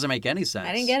 It doesn't make any sense.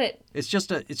 I didn't get it. It's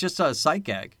just a sight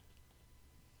gag.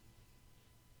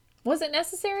 Was it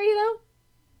necessary, though?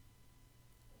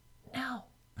 No.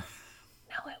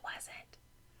 No, it wasn't.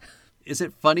 Is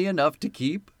it funny enough to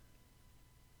keep?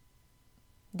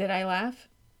 Did I laugh?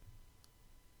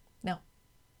 No.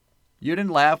 You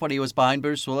didn't laugh when he was behind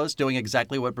Bruce Willis doing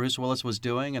exactly what Bruce Willis was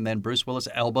doing and then Bruce Willis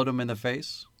elbowed him in the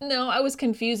face? No, I was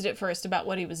confused at first about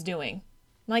what he was doing.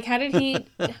 Like, how did he...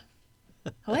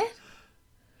 What?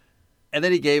 And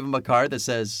then he gave him a card that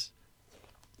says,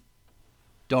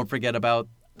 don't forget about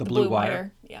the blue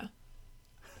wire. Yeah.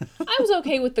 I was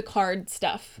okay with the card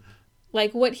stuff.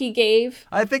 Like, what he gave.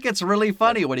 I think it's really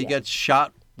funny when he gets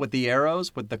shot with the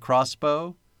arrows, with the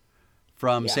crossbow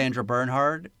from Sandra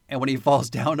Bernhard. And when he falls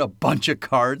down, a bunch of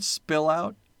cards spill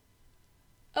out.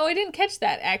 Oh, I didn't catch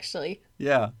that, actually.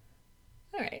 Yeah.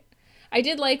 All right. I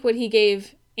did like what he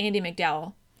gave Andy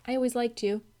McDowell. I always liked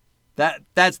you.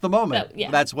 That's the moment. Oh,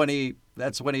 yeah. That's when he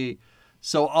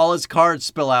so all his cards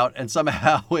spill out and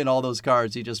somehow in all those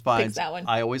cards he just finds that one.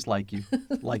 I always liked you.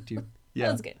 Yeah.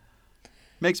 That was good.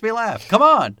 Makes me laugh. Come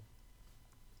on.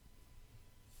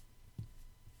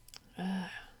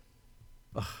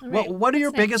 Right. What are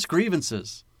your biggest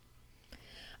grievances?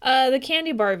 The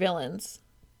candy bar villains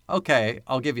Okay,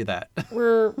 I'll give you that.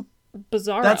 were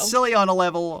bizarro. That's silly on a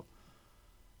level.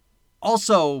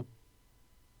 Also,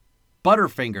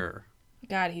 Butterfinger.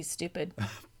 God, he's stupid.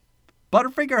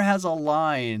 Butterfinger has a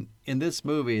line in this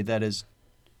movie that is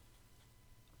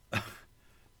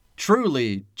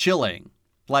truly chilling.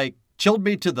 Like, chilled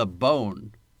me to the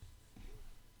bone.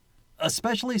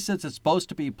 Especially since it's supposed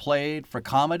to be played for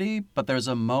comedy, but there's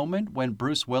a moment when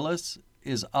Bruce Willis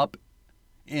is up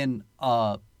in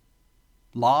a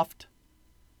loft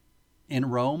in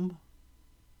Rome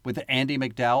with Andy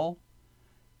McDowell,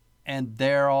 and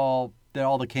they're all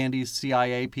the Candy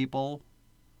CIA people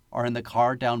are in the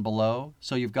car down below.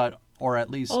 So you've got, or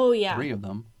at least 3 of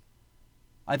them.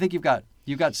 I think you've got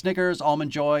Snickers,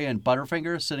 Almond Joy, and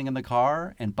Butterfinger sitting in the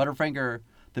car, and Butterfinger,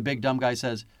 the big dumb guy,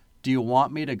 says, "Do you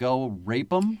want me to go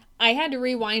rape him?" I had to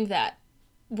rewind that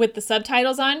with the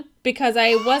subtitles on because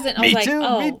I wasn't. I was like,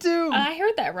 oh, me too. I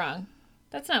heard that wrong.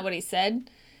 That's not what he said.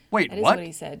 Wait, That is what? what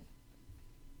he said.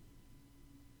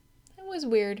 That was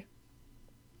weird.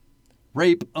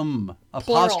 Rape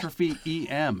apostrophe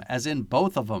em, as in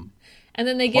both of them. And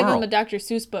then they give Plural. him a Dr.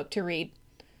 Seuss book to read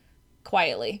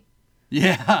quietly.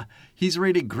 Yeah, he's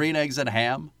reading Green Eggs and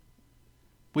Ham.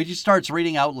 When he starts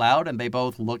reading out loud and they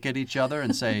both look at each other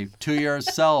and say, "To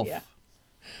yourself." Yeah.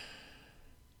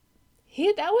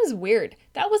 That was weird.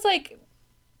 That was like...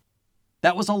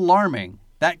 That was alarming.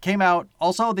 That came out.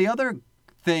 Also, the other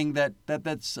thing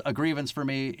that's a grievance for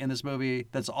me in this movie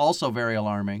that's also very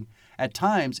alarming, at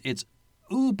times it's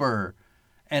uber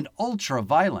and ultra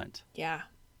violent. Yeah.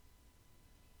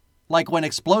 Like when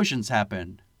explosions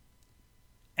happen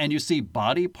and you see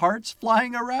body parts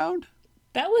flying around.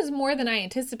 That was more than I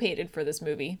anticipated for this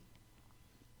movie.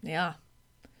 Yeah.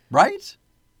 Right?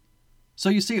 So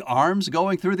you see arms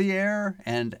going through the air,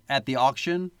 and at the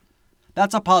auction,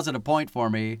 that's a positive point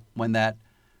for me when that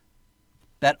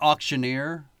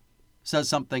auctioneer says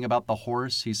something about the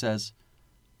horse. He says,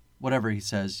 whatever he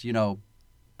says, the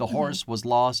horse was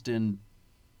lost in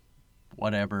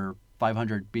whatever,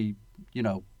 500 B,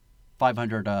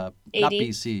 500, AD not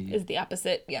BC. is the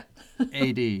opposite, yeah.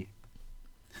 AD.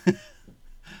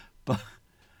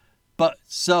 But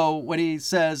so when he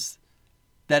says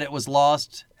that it was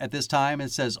lost at this time, it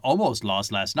says almost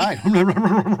lost last night.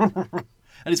 And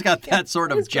he's got that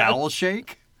sort of jowl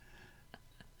shake.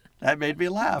 That made me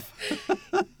laugh.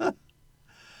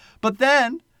 But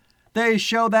then they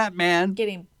show that man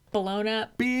getting blown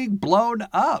up. Being blown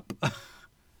up.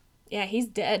 Yeah, he's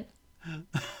dead.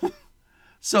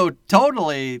 So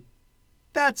totally,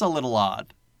 that's a little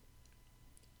odd.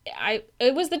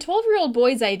 It was the 12-year-old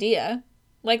boy's idea.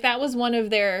 Like, that was one of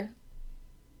their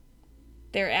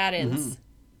add-ins.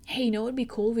 Hey, you know what would be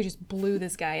cool if we just blew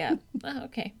this guy up? Oh,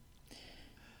 okay.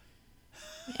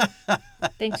 Yeah.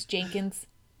 Thanks, Jenkins.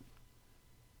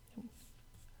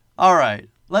 All right,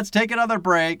 let's take another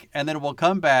break, and then we'll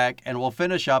come back and we'll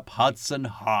finish up Hudson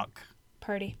Hawk.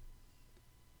 Party.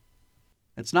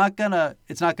 It's not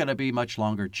gonna be much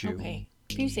longer, Chu. Okay,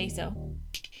 if you say so.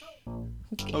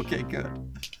 Okay, good.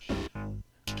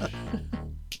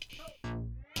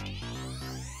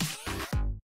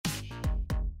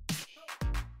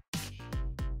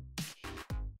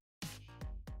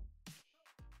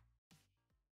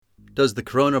 Does the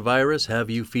coronavirus have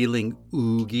you feeling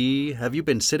oogie? Have you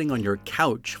been sitting on your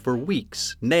couch for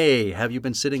weeks? Nay, have you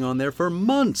been sitting on there for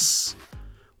months?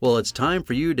 Well, it's time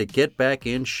for you to get back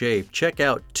in shape. Check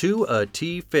out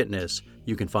 2AT Fitness.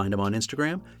 You can find them on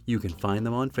Instagram. You can find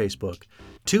them on Facebook.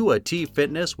 2AT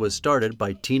Fitness was started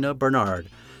by Tina Bernard.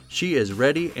 She is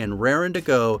ready and raring to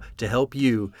go to help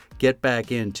you get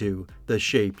back into the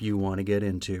shape you want to get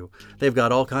into. They've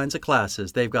got all kinds of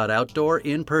classes. They've got outdoor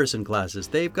in-person classes.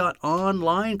 They've got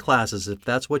online classes if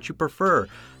that's what you prefer.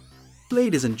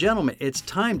 Ladies and gentlemen, it's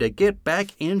time to get back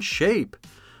in shape.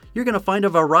 You're going to find a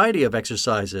variety of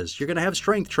exercises. You're going to have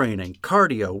strength training,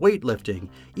 cardio, weightlifting,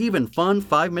 even fun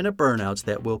 5-minute burnouts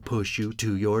that will push you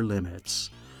to your limits.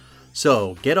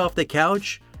 So get off the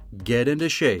couch, get into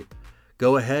shape.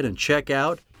 Go ahead and check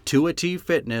out 2AT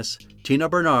Fitness. Tina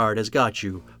Bernard has got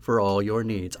you for all your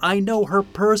needs. I know her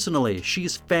personally.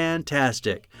 She's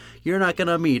fantastic. You're not going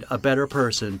to meet a better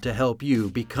person to help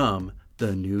you become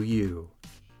the new you.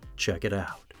 Check it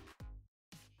out.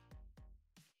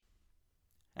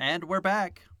 And we're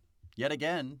back. Yet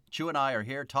again, Chu and I are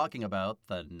here talking about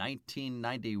the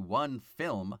 1991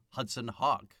 film Hudson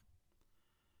Hawk.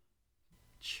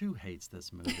 Chu hates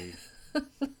this movie.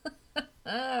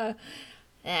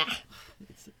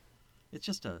 It's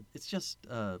just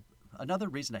another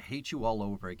reason to hate you all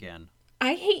over again.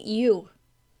 I hate you.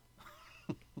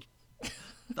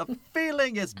 The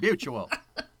feeling is mutual.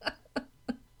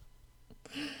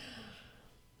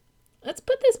 Let's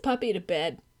put this puppy to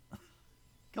bed.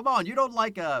 Come on, you don't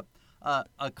like a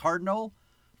cardinal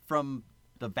from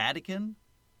the Vatican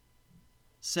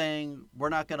saying we're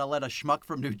not going to let a schmuck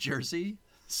from New Jersey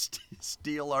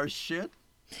steal our shit?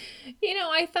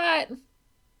 I thought,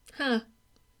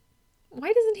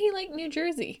 why doesn't he like New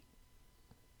Jersey?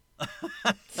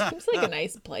 Seems like a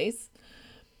nice place.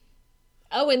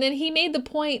 Oh, and then he made the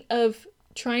point of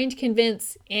trying to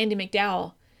convince Andy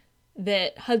McDowell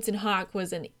that Hudson Hawk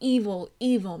was an evil,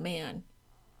 evil man.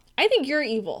 I think you're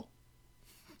evil.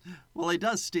 Well, he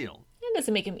does steal. That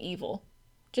doesn't make him evil.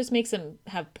 Just makes him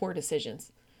have poor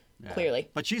decisions, clearly.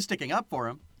 But she's sticking up for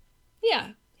him.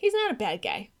 Yeah, he's not a bad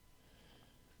guy.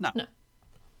 No.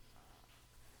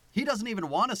 He doesn't even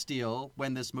want to steal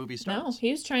when this movie starts. No,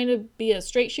 he was trying to be a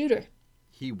straight shooter.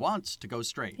 He wants to go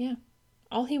straight. Yeah.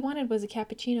 All he wanted was a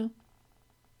cappuccino.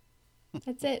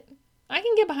 That's it. I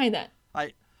can get behind that.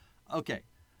 Okay.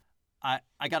 I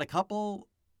got a couple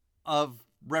of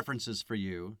references for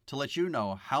you to let you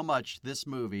know how much this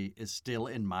movie is still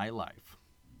in my life.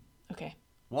 Okay.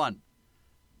 1,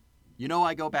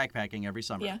 I go backpacking every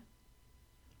summer. Yeah.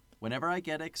 Whenever I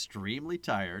get extremely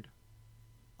tired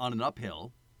on an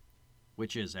uphill,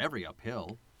 which is every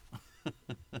uphill,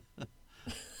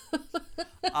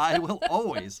 I will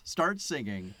always start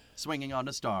singing Swinging on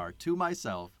a Star to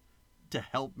myself to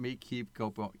help me keep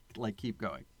going.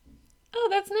 Oh,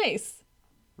 that's nice.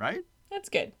 Right? That's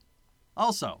good.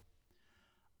 Also,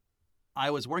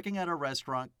 I was working at a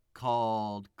restaurant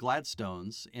called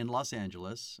Gladstone's in Los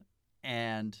Angeles,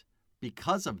 and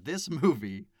because of this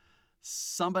movie,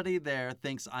 somebody there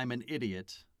thinks I'm an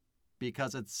idiot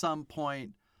because at some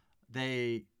point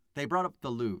they brought up the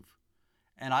Louvre,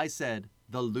 and I said,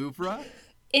 the Louvre?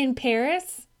 In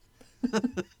Paris?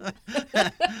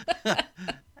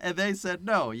 And they said,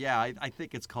 no, yeah, I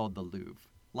think it's called the Louvre.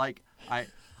 Like,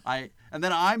 and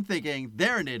then I'm thinking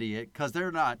they're an idiot because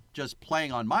they're not just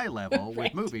playing on my level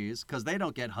with movies because they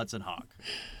don't get Hudson Hawk.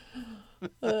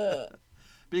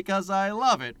 Because I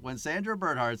love it when Sandra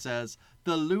Bernhard says,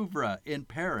 the Louvre in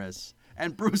Paris,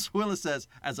 and Bruce Willis says,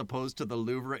 as opposed to the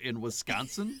Louvre in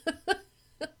Wisconsin.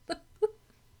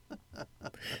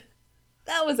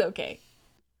 That was okay.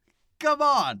 Come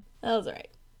on. That was all right.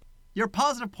 Your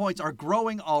positive points are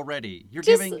growing already. You're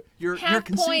Just giving, you're half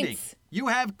conceding. points. You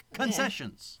have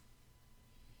concessions.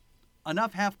 Yeah.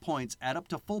 Enough half points add up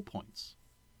to full points.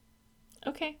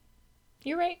 Okay.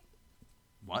 You're right.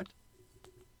 What?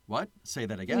 What? Say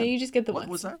that again. No, you just get the what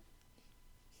ones. What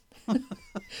was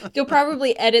that? You'll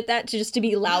probably edit that just to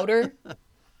be louder.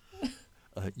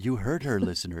 You heard her,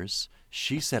 listeners.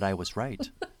 She said I was right.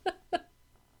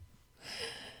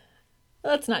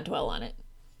 Let's not dwell on it.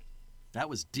 That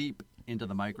was deep into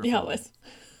the microphone. Yeah, it was.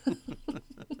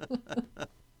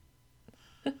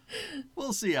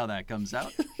 We'll see how that comes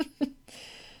out.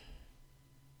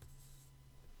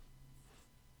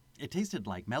 It tasted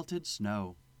like melted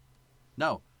snow.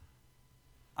 No.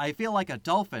 I feel like a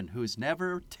dolphin who's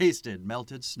never tasted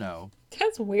melted snow.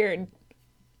 That's weird.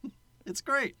 It's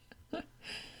great.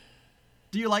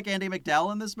 Do you like Andie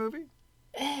MacDowell in this movie?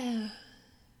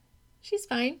 She's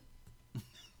fine.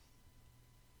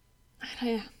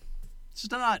 She's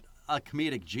not a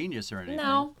comedic genius or anything.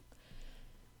 No.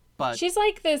 But she's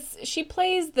like this. She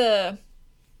plays the...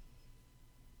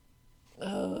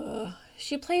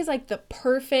 she plays like the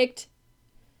perfect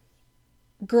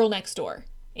girl next door.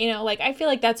 You know, like I feel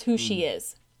like that's who she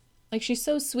is. Like she's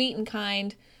so sweet and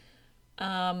kind.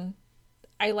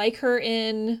 I like her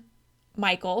in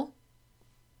Michael.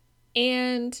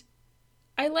 And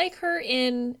I like her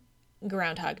in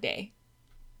Groundhog Day.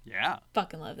 Yeah.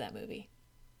 Fucking love that movie.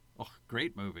 Oh,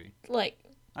 great movie. Like,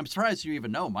 I'm surprised you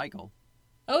even know Michael.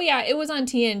 Oh yeah, it was on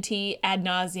TNT ad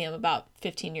nauseum about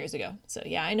 15 years ago. So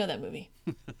yeah, I know that movie.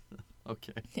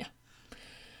 Okay. Yeah.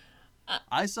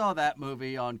 I saw that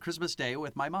movie on Christmas Day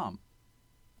with my mom.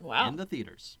 Wow. In the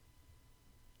theaters.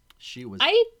 She was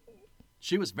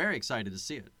very excited to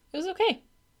see it. It was okay.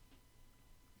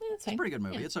 Yeah, it's fine. It's a pretty good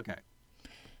movie. Yeah. It's okay.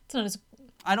 It's not as...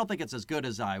 I don't think it's as good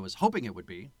as I was hoping it would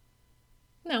be.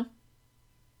 No.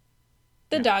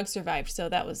 The dog survived, so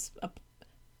that was a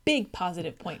big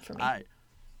positive point for me.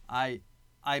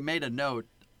 I made a note.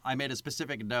 I made a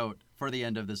specific note for the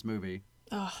end of this movie.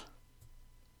 Oh.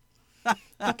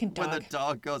 Fucking dog. When the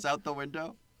dog goes out the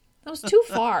window. That was too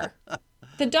far.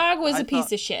 The dog was a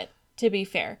piece of shit, to be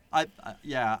fair. I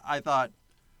thought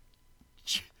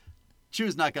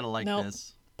Chu's not going to like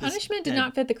this. Punishment did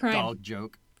not fit the crime. Dog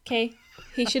joke. Okay.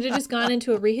 He should have just gone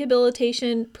into a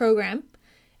rehabilitation program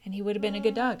and he would have been a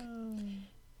good dog.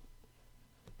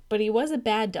 But he was a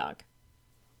bad dog.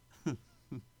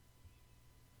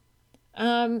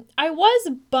 I was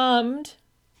bummed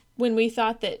when we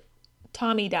thought that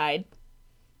Tommy died.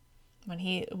 When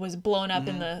he was blown up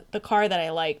in the car that I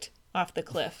liked off the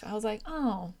cliff. I was like,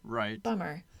 oh, right.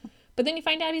 Bummer. But then you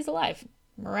find out he's alive.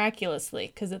 Miraculously,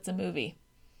 because it's a movie.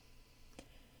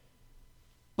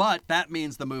 But that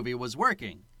means the movie was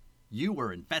working. You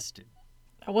were invested.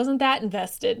 I wasn't that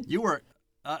invested. You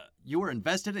were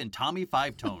invested in Tommy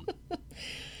Five Tone.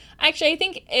 Actually, I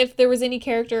think if there was any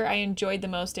character I enjoyed the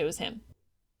most, it was him.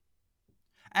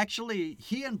 Actually,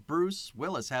 he and Bruce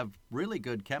Willis have really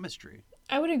good chemistry.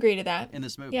 I would agree to that. In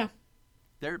this movie. Yeah.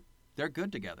 They're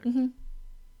good together. Mm-hmm.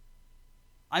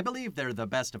 I believe they're the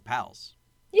best of pals.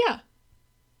 Yeah.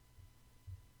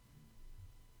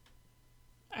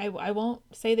 I won't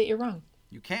say that you're wrong.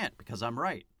 You can't, because I'm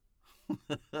right.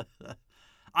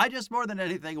 I just more than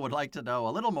anything would like to know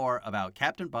a little more about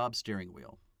Captain Bob's steering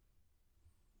wheel.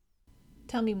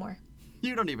 Tell me more.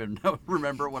 You don't even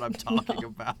remember what I'm talking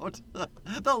about.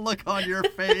 The look on your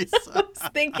face. I was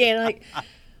thinking, like,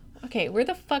 okay, where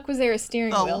the fuck was there a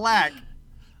steering wheel?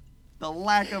 The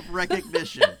lack of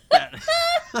recognition that,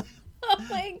 oh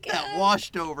my God. that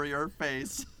washed over your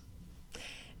face.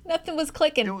 Nothing was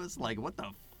clicking. It was like, what the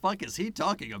fuck is he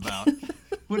talking about?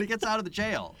 When he gets out of the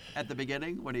jail at the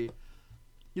beginning, when he,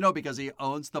 because he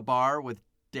owns the bar with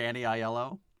Danny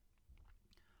Aiello.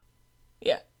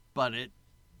 Yeah. But it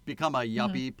become a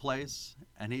yuppie place,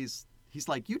 and he's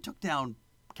like, you took down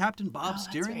Captain Bob's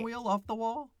steering wheel off the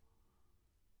wall?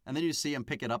 And then you see him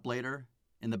pick it up later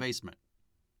in the basement.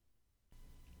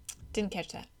 Didn't catch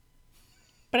that.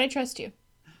 But I trust you.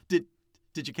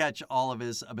 Did you catch all of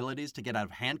his abilities to get out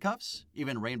of handcuffs?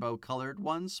 Even rainbow-colored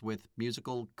ones with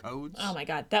musical codes? Oh my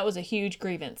God, that was a huge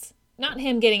grievance. Not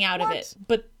him getting out of it,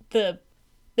 but the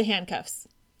the handcuffs.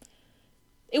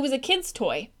 It was a kid's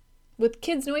toy with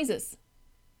kids' noises.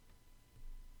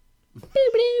 Boop,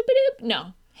 boop, boop.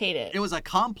 No, hate it. It was a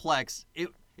complex. It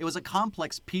was a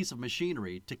complex piece of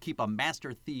machinery to keep a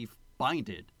master thief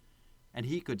binded, and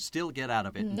he could still get out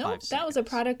of it in 5 seconds. That was a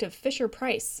product of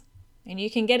Fisher-Price, and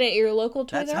you can get it at your local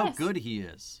Toys R Us. That's how good he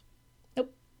is.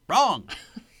 Nope. Wrong.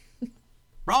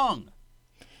 Wrong.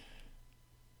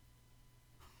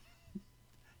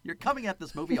 You're coming at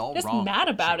this movie all just wrong. Just mad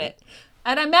about it.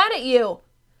 And I'm mad at you.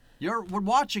 We're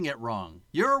watching it wrong.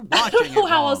 You're watching it wrong. I don't know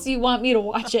how else you want me to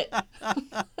watch it.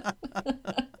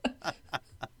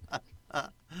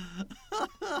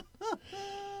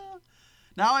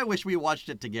 Now I wish we watched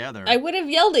it together. I would have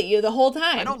yelled at you the whole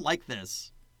time. I don't like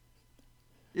this.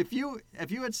 If you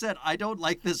had said, I don't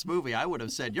like this movie, I would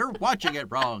have said, you're watching it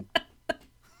wrong.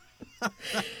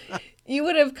 You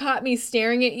would have caught me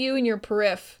staring at you in your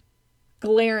periph,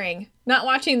 glaring. Not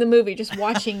watching the movie, just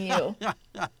watching you.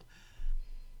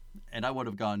 And I would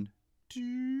have gone,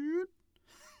 dude.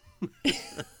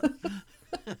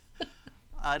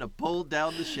 I'd have pulled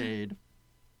down the shade.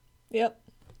 Yep.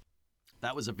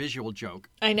 That was a visual joke.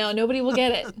 I know, nobody will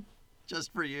get it.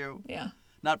 Just for you. Yeah.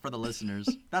 Not for the listeners.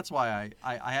 That's why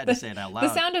I had to say it out loud.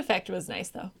 The sound effect was nice,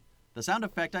 though. The sound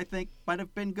effect, I think, might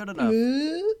have been good enough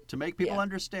to make people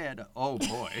understand. Oh,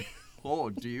 boy.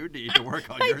 Oh, do you need to work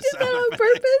on your sound that on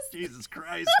effects? purpose. Jesus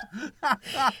Christ.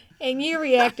 And you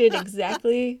reacted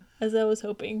exactly as I was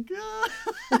hoping.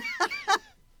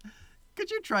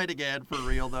 Could you try it again for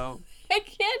real, though? I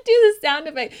can't do the sound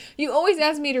effect. You always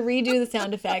ask me to redo the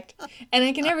sound effect, and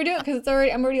I can never do it because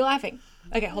I'm already laughing.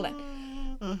 Okay, hold on.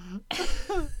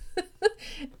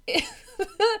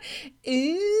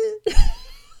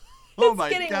 Oh my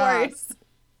getting God. Worse.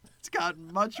 It's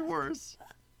gotten much worse.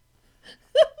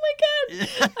 Oh my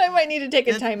God. I might need to take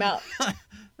a time out.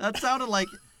 That sounded like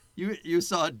you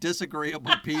saw a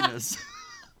disagreeable penis.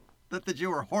 that you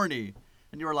were horny.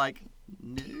 And you were like,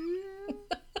 no.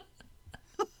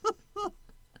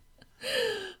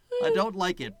 I don't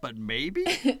like it, but maybe?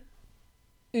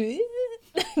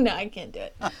 No, I can't do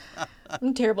it.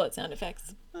 I'm terrible at sound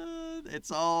effects.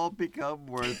 It's all become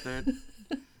worth it.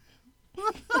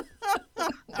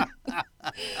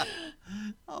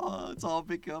 Oh, it's all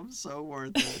become so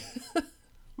worth it.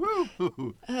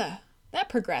 Woo! That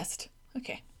progressed.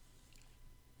 Okay.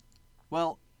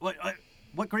 Well,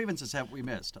 what grievances have we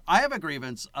missed? I have a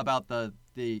grievance about the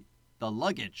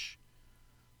luggage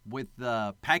with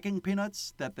the packing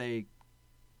peanuts that they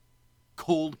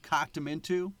cold cocked them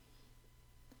into.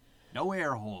 No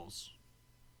air holes.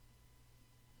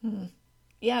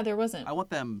 Yeah, there wasn't. I want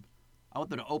them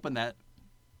to open that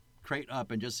crate up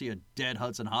and just see a dead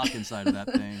Hudson Hawk inside of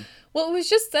that thing. Well, it was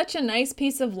just such a nice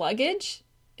piece of luggage.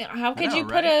 How could you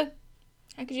put a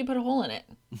hole in it?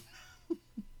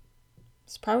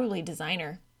 It's probably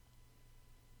designer.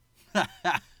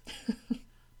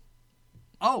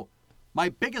 Oh, my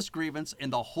biggest grievance in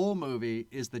the whole movie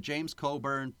is the James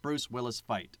Coburn Bruce Willis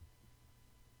fight.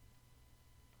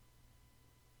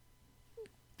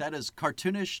 That is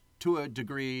cartoonish to a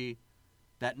degree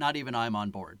that not even I'm on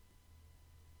board.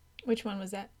 Which one was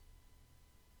that?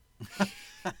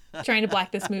 Trying to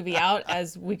black this movie out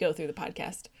as we go through the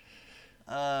podcast.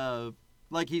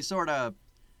 Like he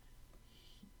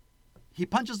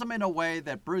punches him in a way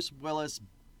that Bruce Willis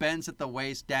bends at the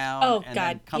waist down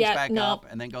then comes back up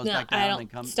and then goes back down and then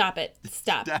comes Stop it.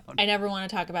 Stop. down. I never want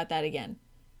to talk about that again.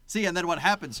 See, and then what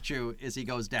happens, Chu, is he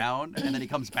goes down and then he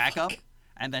comes back up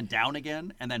and then down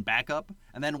again and then back up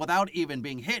and then without even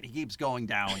being hit, he keeps going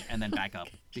down and then back up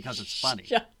because it's funny.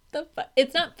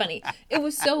 It's not funny. It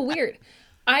was so weird.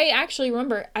 I actually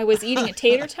remember I was eating a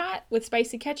tater tot with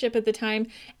spicy ketchup at the time,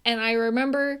 and I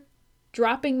remember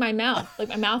dropping my mouth. Like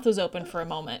my mouth was open for a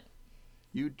moment.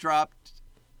 You dropped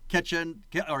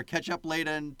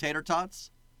ketchup-laden tater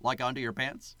tots like onto your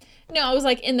pants? No, I was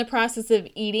like in the process of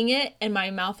eating it, and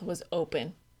my mouth was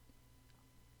open.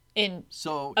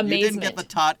 So amazement. You didn't get the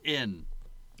tot in.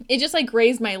 It just like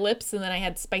grazed my lips, and then I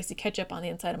had spicy ketchup on the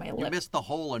inside of my lip. You missed the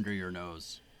hole under your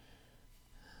nose.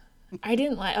 I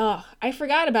didn't I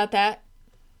forgot about that.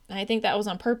 I think that was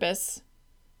on purpose.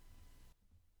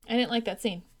 I didn't like that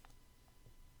scene.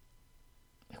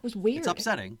 It was weird. It's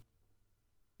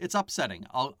upsetting.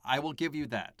 I will give you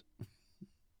that.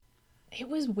 It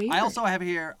was weird. I also have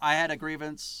here, I had a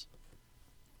grievance.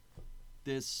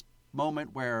 This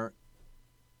moment where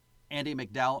Andy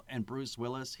McDowell and Bruce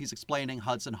Willis, he's explaining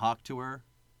Hudson Hawk to her,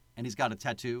 and he's got a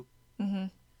tattoo. Mm-hmm.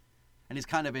 And he's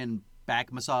kind of in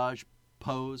back massage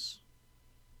pose.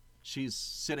 She's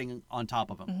sitting on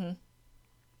top of him. Mm-hmm.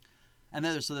 And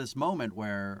then there's this moment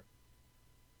where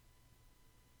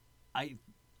I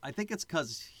I think it's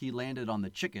because he landed on the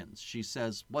chickens. She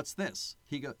says, "What's this?"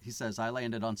 He says, "I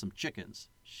landed on some chickens."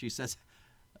 She says,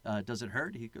 "Does it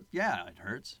hurt?" He goes, "Yeah, it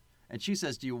hurts." And she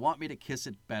says, "Do you want me to kiss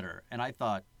it better?" And I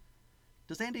thought,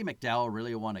 does Andie MacDowell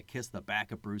really want to kiss the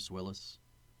back of Bruce Willis?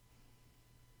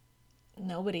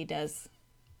 Nobody does.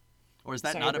 Or is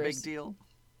that Sorry, not a Bruce. big deal?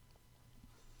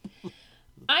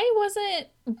 I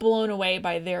wasn't blown away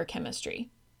by their chemistry.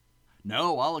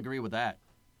 No, I'll agree with that.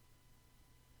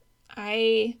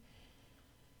 I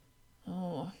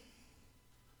don't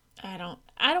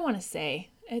want to say.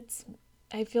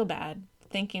 I feel bad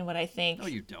thinking what I think. No,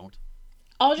 you don't.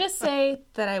 I'll just say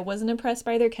that I wasn't impressed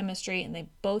by their chemistry, and they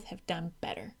both have done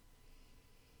better.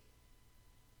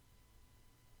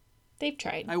 They've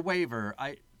tried. I waver.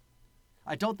 I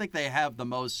don't think they have the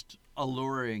most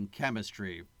alluring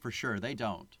chemistry, for sure. They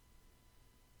don't.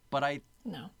 But I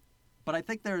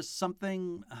think there's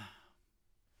something.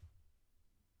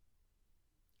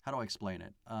 How do I explain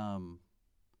it?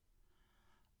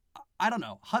 I don't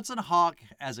know. Hudson Hawk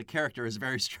as a character is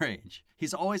very strange.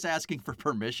 He's always asking for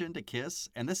permission to kiss,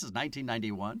 and this is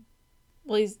 1991.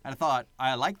 Well, And I thought,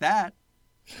 I like that.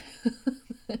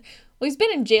 he's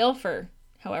been in jail for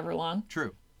however long.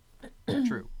 True.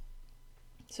 True.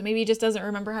 So maybe he just doesn't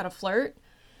remember how to flirt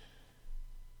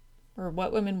or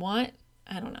what women want.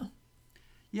 I don't know.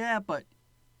 Yeah, but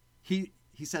he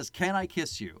says, "Can I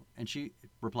kiss you?" And she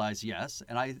replies, "Yes."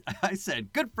 And I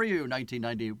said, "Good for you,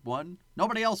 1991.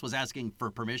 Nobody else was asking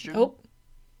for permission."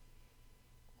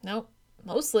 Nope.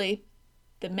 Mostly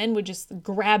the men would just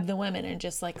grab the women and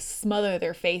just like smother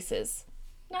their faces.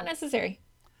 Not necessary.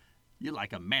 You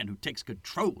like a man who takes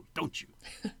control, don't you?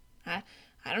 I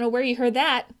don't know where you heard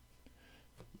that.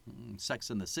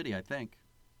 Sex in the City, I think.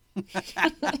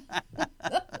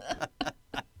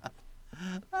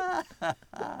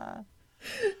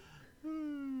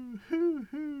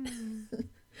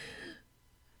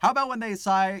 How about when they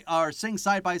sing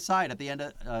side by side at the end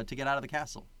to get out of the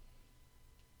castle?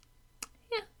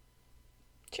 Yeah.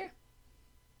 Sure.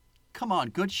 Come on,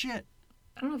 good shit.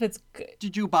 I don't know if it's good.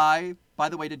 By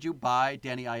the way, did you buy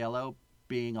Danny Aiello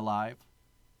being alive?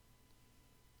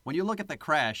 When you look at the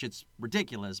crash, it's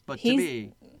ridiculous, but to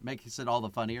me, makes it all the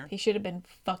funnier. He should have been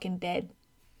fucking dead.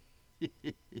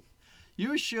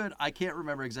 You should, I can't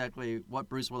remember exactly what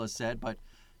Bruce Willis said, but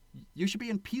you should be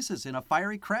in pieces in a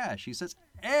fiery crash. He says,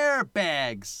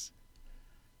 "Airbags!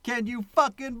 Can you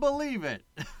fucking believe it?"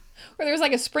 Or there's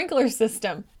like a sprinkler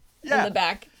system in the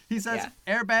back. He says,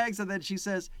 "Airbags," and then she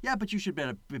says, "Yeah, but you should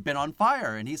have been on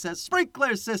fire." And he says,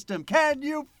 "Sprinkler system, can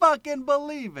you fucking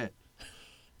believe it?"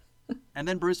 And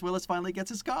then Bruce Willis finally gets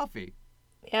his coffee.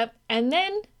 Yep. And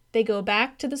then they go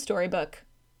back to the storybook.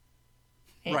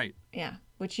 Right. Yeah.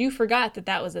 Which you forgot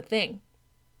that was a thing.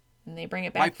 And they bring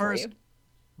it back for you.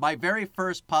 My very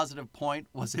first positive point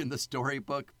was in the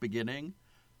storybook beginning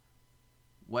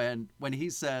when he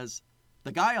says,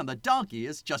 "The guy on the donkey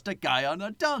is just a guy on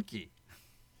a donkey."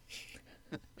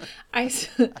 I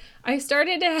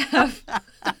started to have...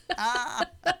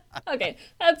 Okay,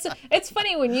 it's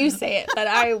funny when you say it, but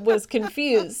I was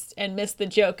confused and missed the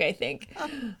joke, I think.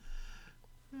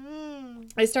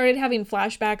 I started having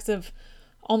flashbacks of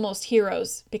Almost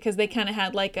Heroes because they kind of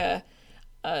had like a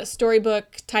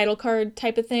storybook title card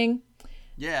type of thing.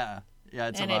 Yeah.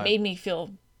 It made me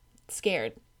feel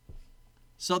scared.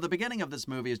 So the beginning of this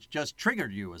movie has just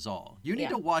triggered you is all. You need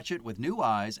to watch it with new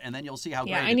eyes, and then you'll see how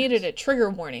great it is. Yeah, I needed a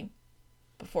trigger warning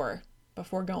before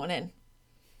going in.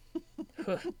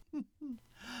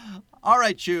 All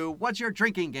right, Chu, what's your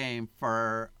drinking game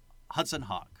for Hudson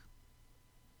Hawk?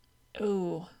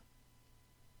 Ooh.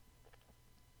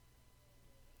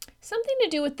 Something to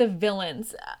do with the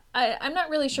villains. I'm not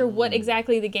really sure what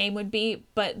exactly the game would be,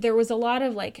 but there was a lot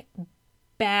of like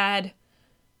bad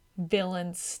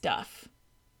villain stuff.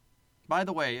 By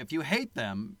the way, if you hate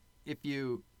them, if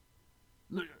you're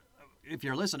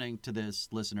listening to this,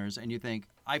 listeners, and you think,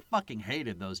 "I fucking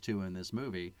hated those two in this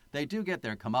movie," they do get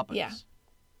their comeuppance. Yeah.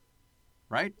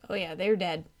 Right? Oh, yeah, they're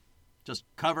dead. Just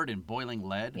covered in boiling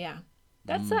lead. Yeah.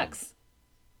 That sucks.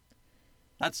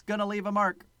 That's going to leave a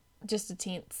mark. Just a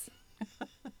teens.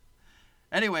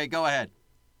 Anyway, go ahead.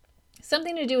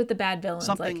 Something to do with the bad villains.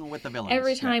 Something with the villains.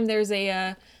 Every time there's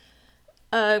a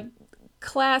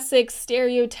classic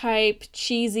stereotype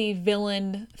cheesy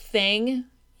villain thing,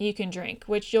 you can drink,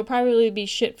 which you'll probably be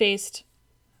shit-faced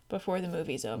before the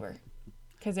movie's over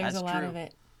because there's a lot of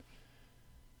it.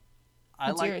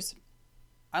 What's yours?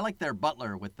 I like their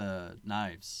butler with the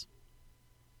knives.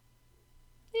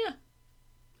 Yeah.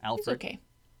 Alfred. It's okay.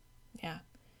 Yeah.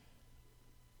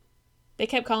 They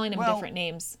kept calling him different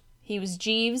names. He was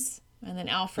Jeeves and then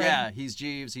Alfred. Yeah, he's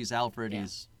Jeeves, he's Alfred,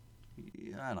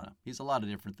 I don't know. He's a lot of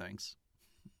different things.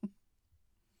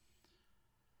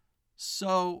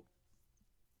 So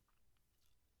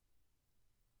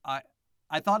I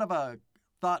thought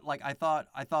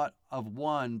of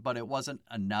one, but it wasn't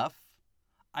enough.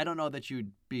 I don't know that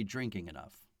you'd be drinking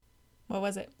enough. What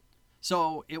was it?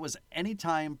 So it was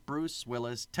anytime Bruce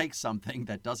Willis takes something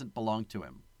that doesn't belong to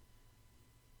him,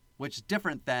 which is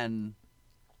different than,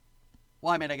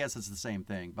 well, I mean, I guess it's the same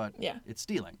thing, but yeah, it's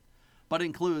stealing. But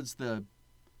includes the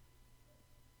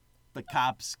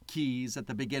cop's keys at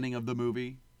the beginning of the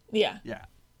movie. Yeah. Yeah.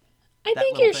 I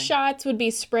think your shots would be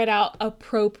spread out an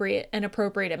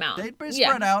appropriate amount. They'd be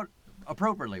spread out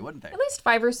appropriately, wouldn't they? At least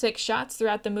 5 or 6 shots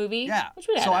throughout the movie. Yeah. Which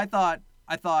would add so up.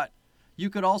 I thought you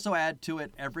could also add to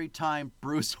it every time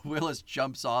Bruce Willis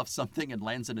jumps off something and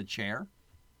lands in a chair.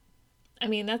 I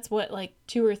mean, that's what, like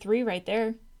 2 or 3 right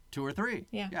there. 2 or 3.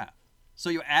 Yeah. Yeah. So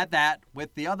you add that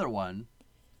with the other one.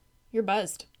 You're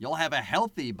buzzed. You'll have a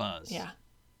healthy buzz. Yeah.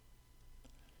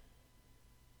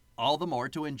 All the more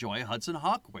to enjoy Hudson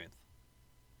Hawk with.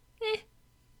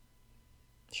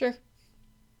 Sure.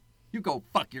 You go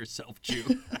fuck yourself, Chu.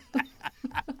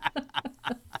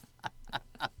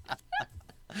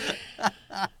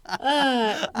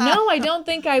 No, I don't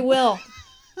think I will.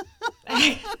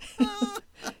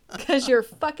 Because you're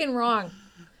fucking wrong.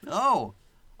 Oh,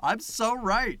 I'm so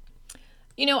right.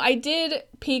 You know, I did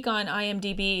peek on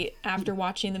IMDb after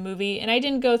watching the movie, and I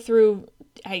didn't go through,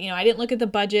 I didn't look at the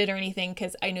budget or anything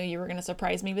because I knew you were going to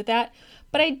surprise me with that.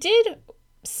 But I did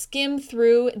skim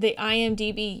through the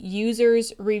IMDb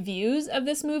users' reviews of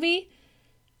this movie.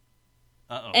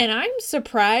 Uh-oh. And I'm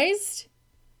surprised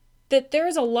that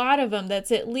there's a lot of them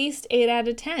that's at least 8 out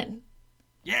of 10.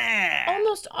 Yeah.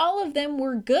 Almost all of them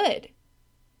were good.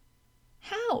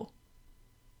 How?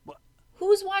 What?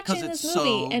 Who's watching this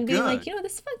movie and being like,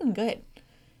 this is fucking good?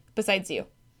 Besides you.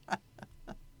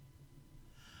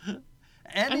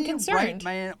 I'm concerned.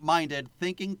 Right-minded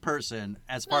thinking person,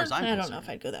 as far as I'm concerned. I don't know if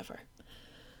I'd go that far.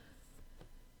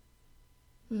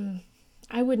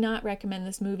 I would not recommend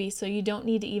this movie, so you don't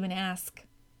need to even ask.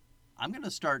 I'm going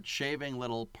to start shaving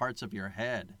little parts of your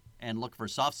head and look for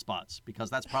soft spots, because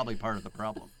that's probably part of the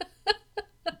problem.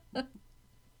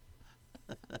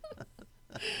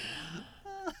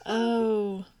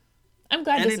 Oh. I'm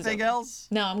glad this is over. Anything else?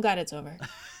 No, I'm glad it's over.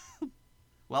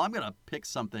 Well, I'm going to pick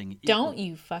something Don't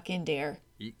you fucking dare.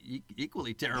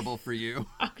 Equally terrible for you.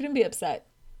 I'm going to be upset.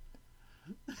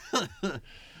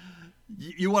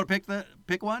 You want to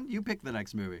pick one? You pick the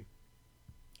next movie.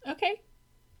 Okay.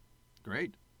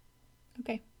 Great.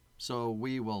 Okay. So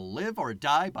we will live or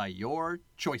die by your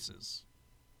choices.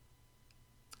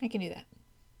 I can do that.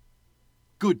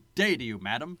 Good day to you,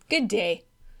 madam. Good day.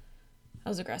 That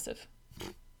was aggressive.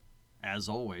 As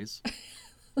always.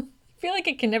 I feel like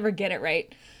I can never get it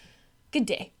right. Good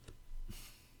day.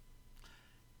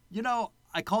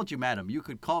 I called you madam. You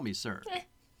could call me sir.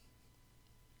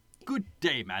 Good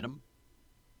day, madam.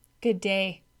 Good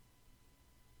day.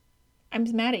 I'm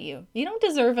mad at you. You don't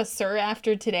deserve a sir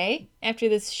after today, after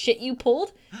this shit you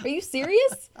pulled. Are you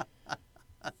serious?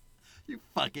 You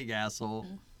fucking asshole.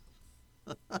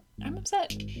 I'm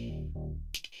upset.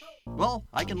 Well,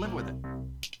 I can live with it.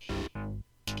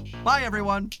 Bye,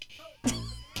 everyone.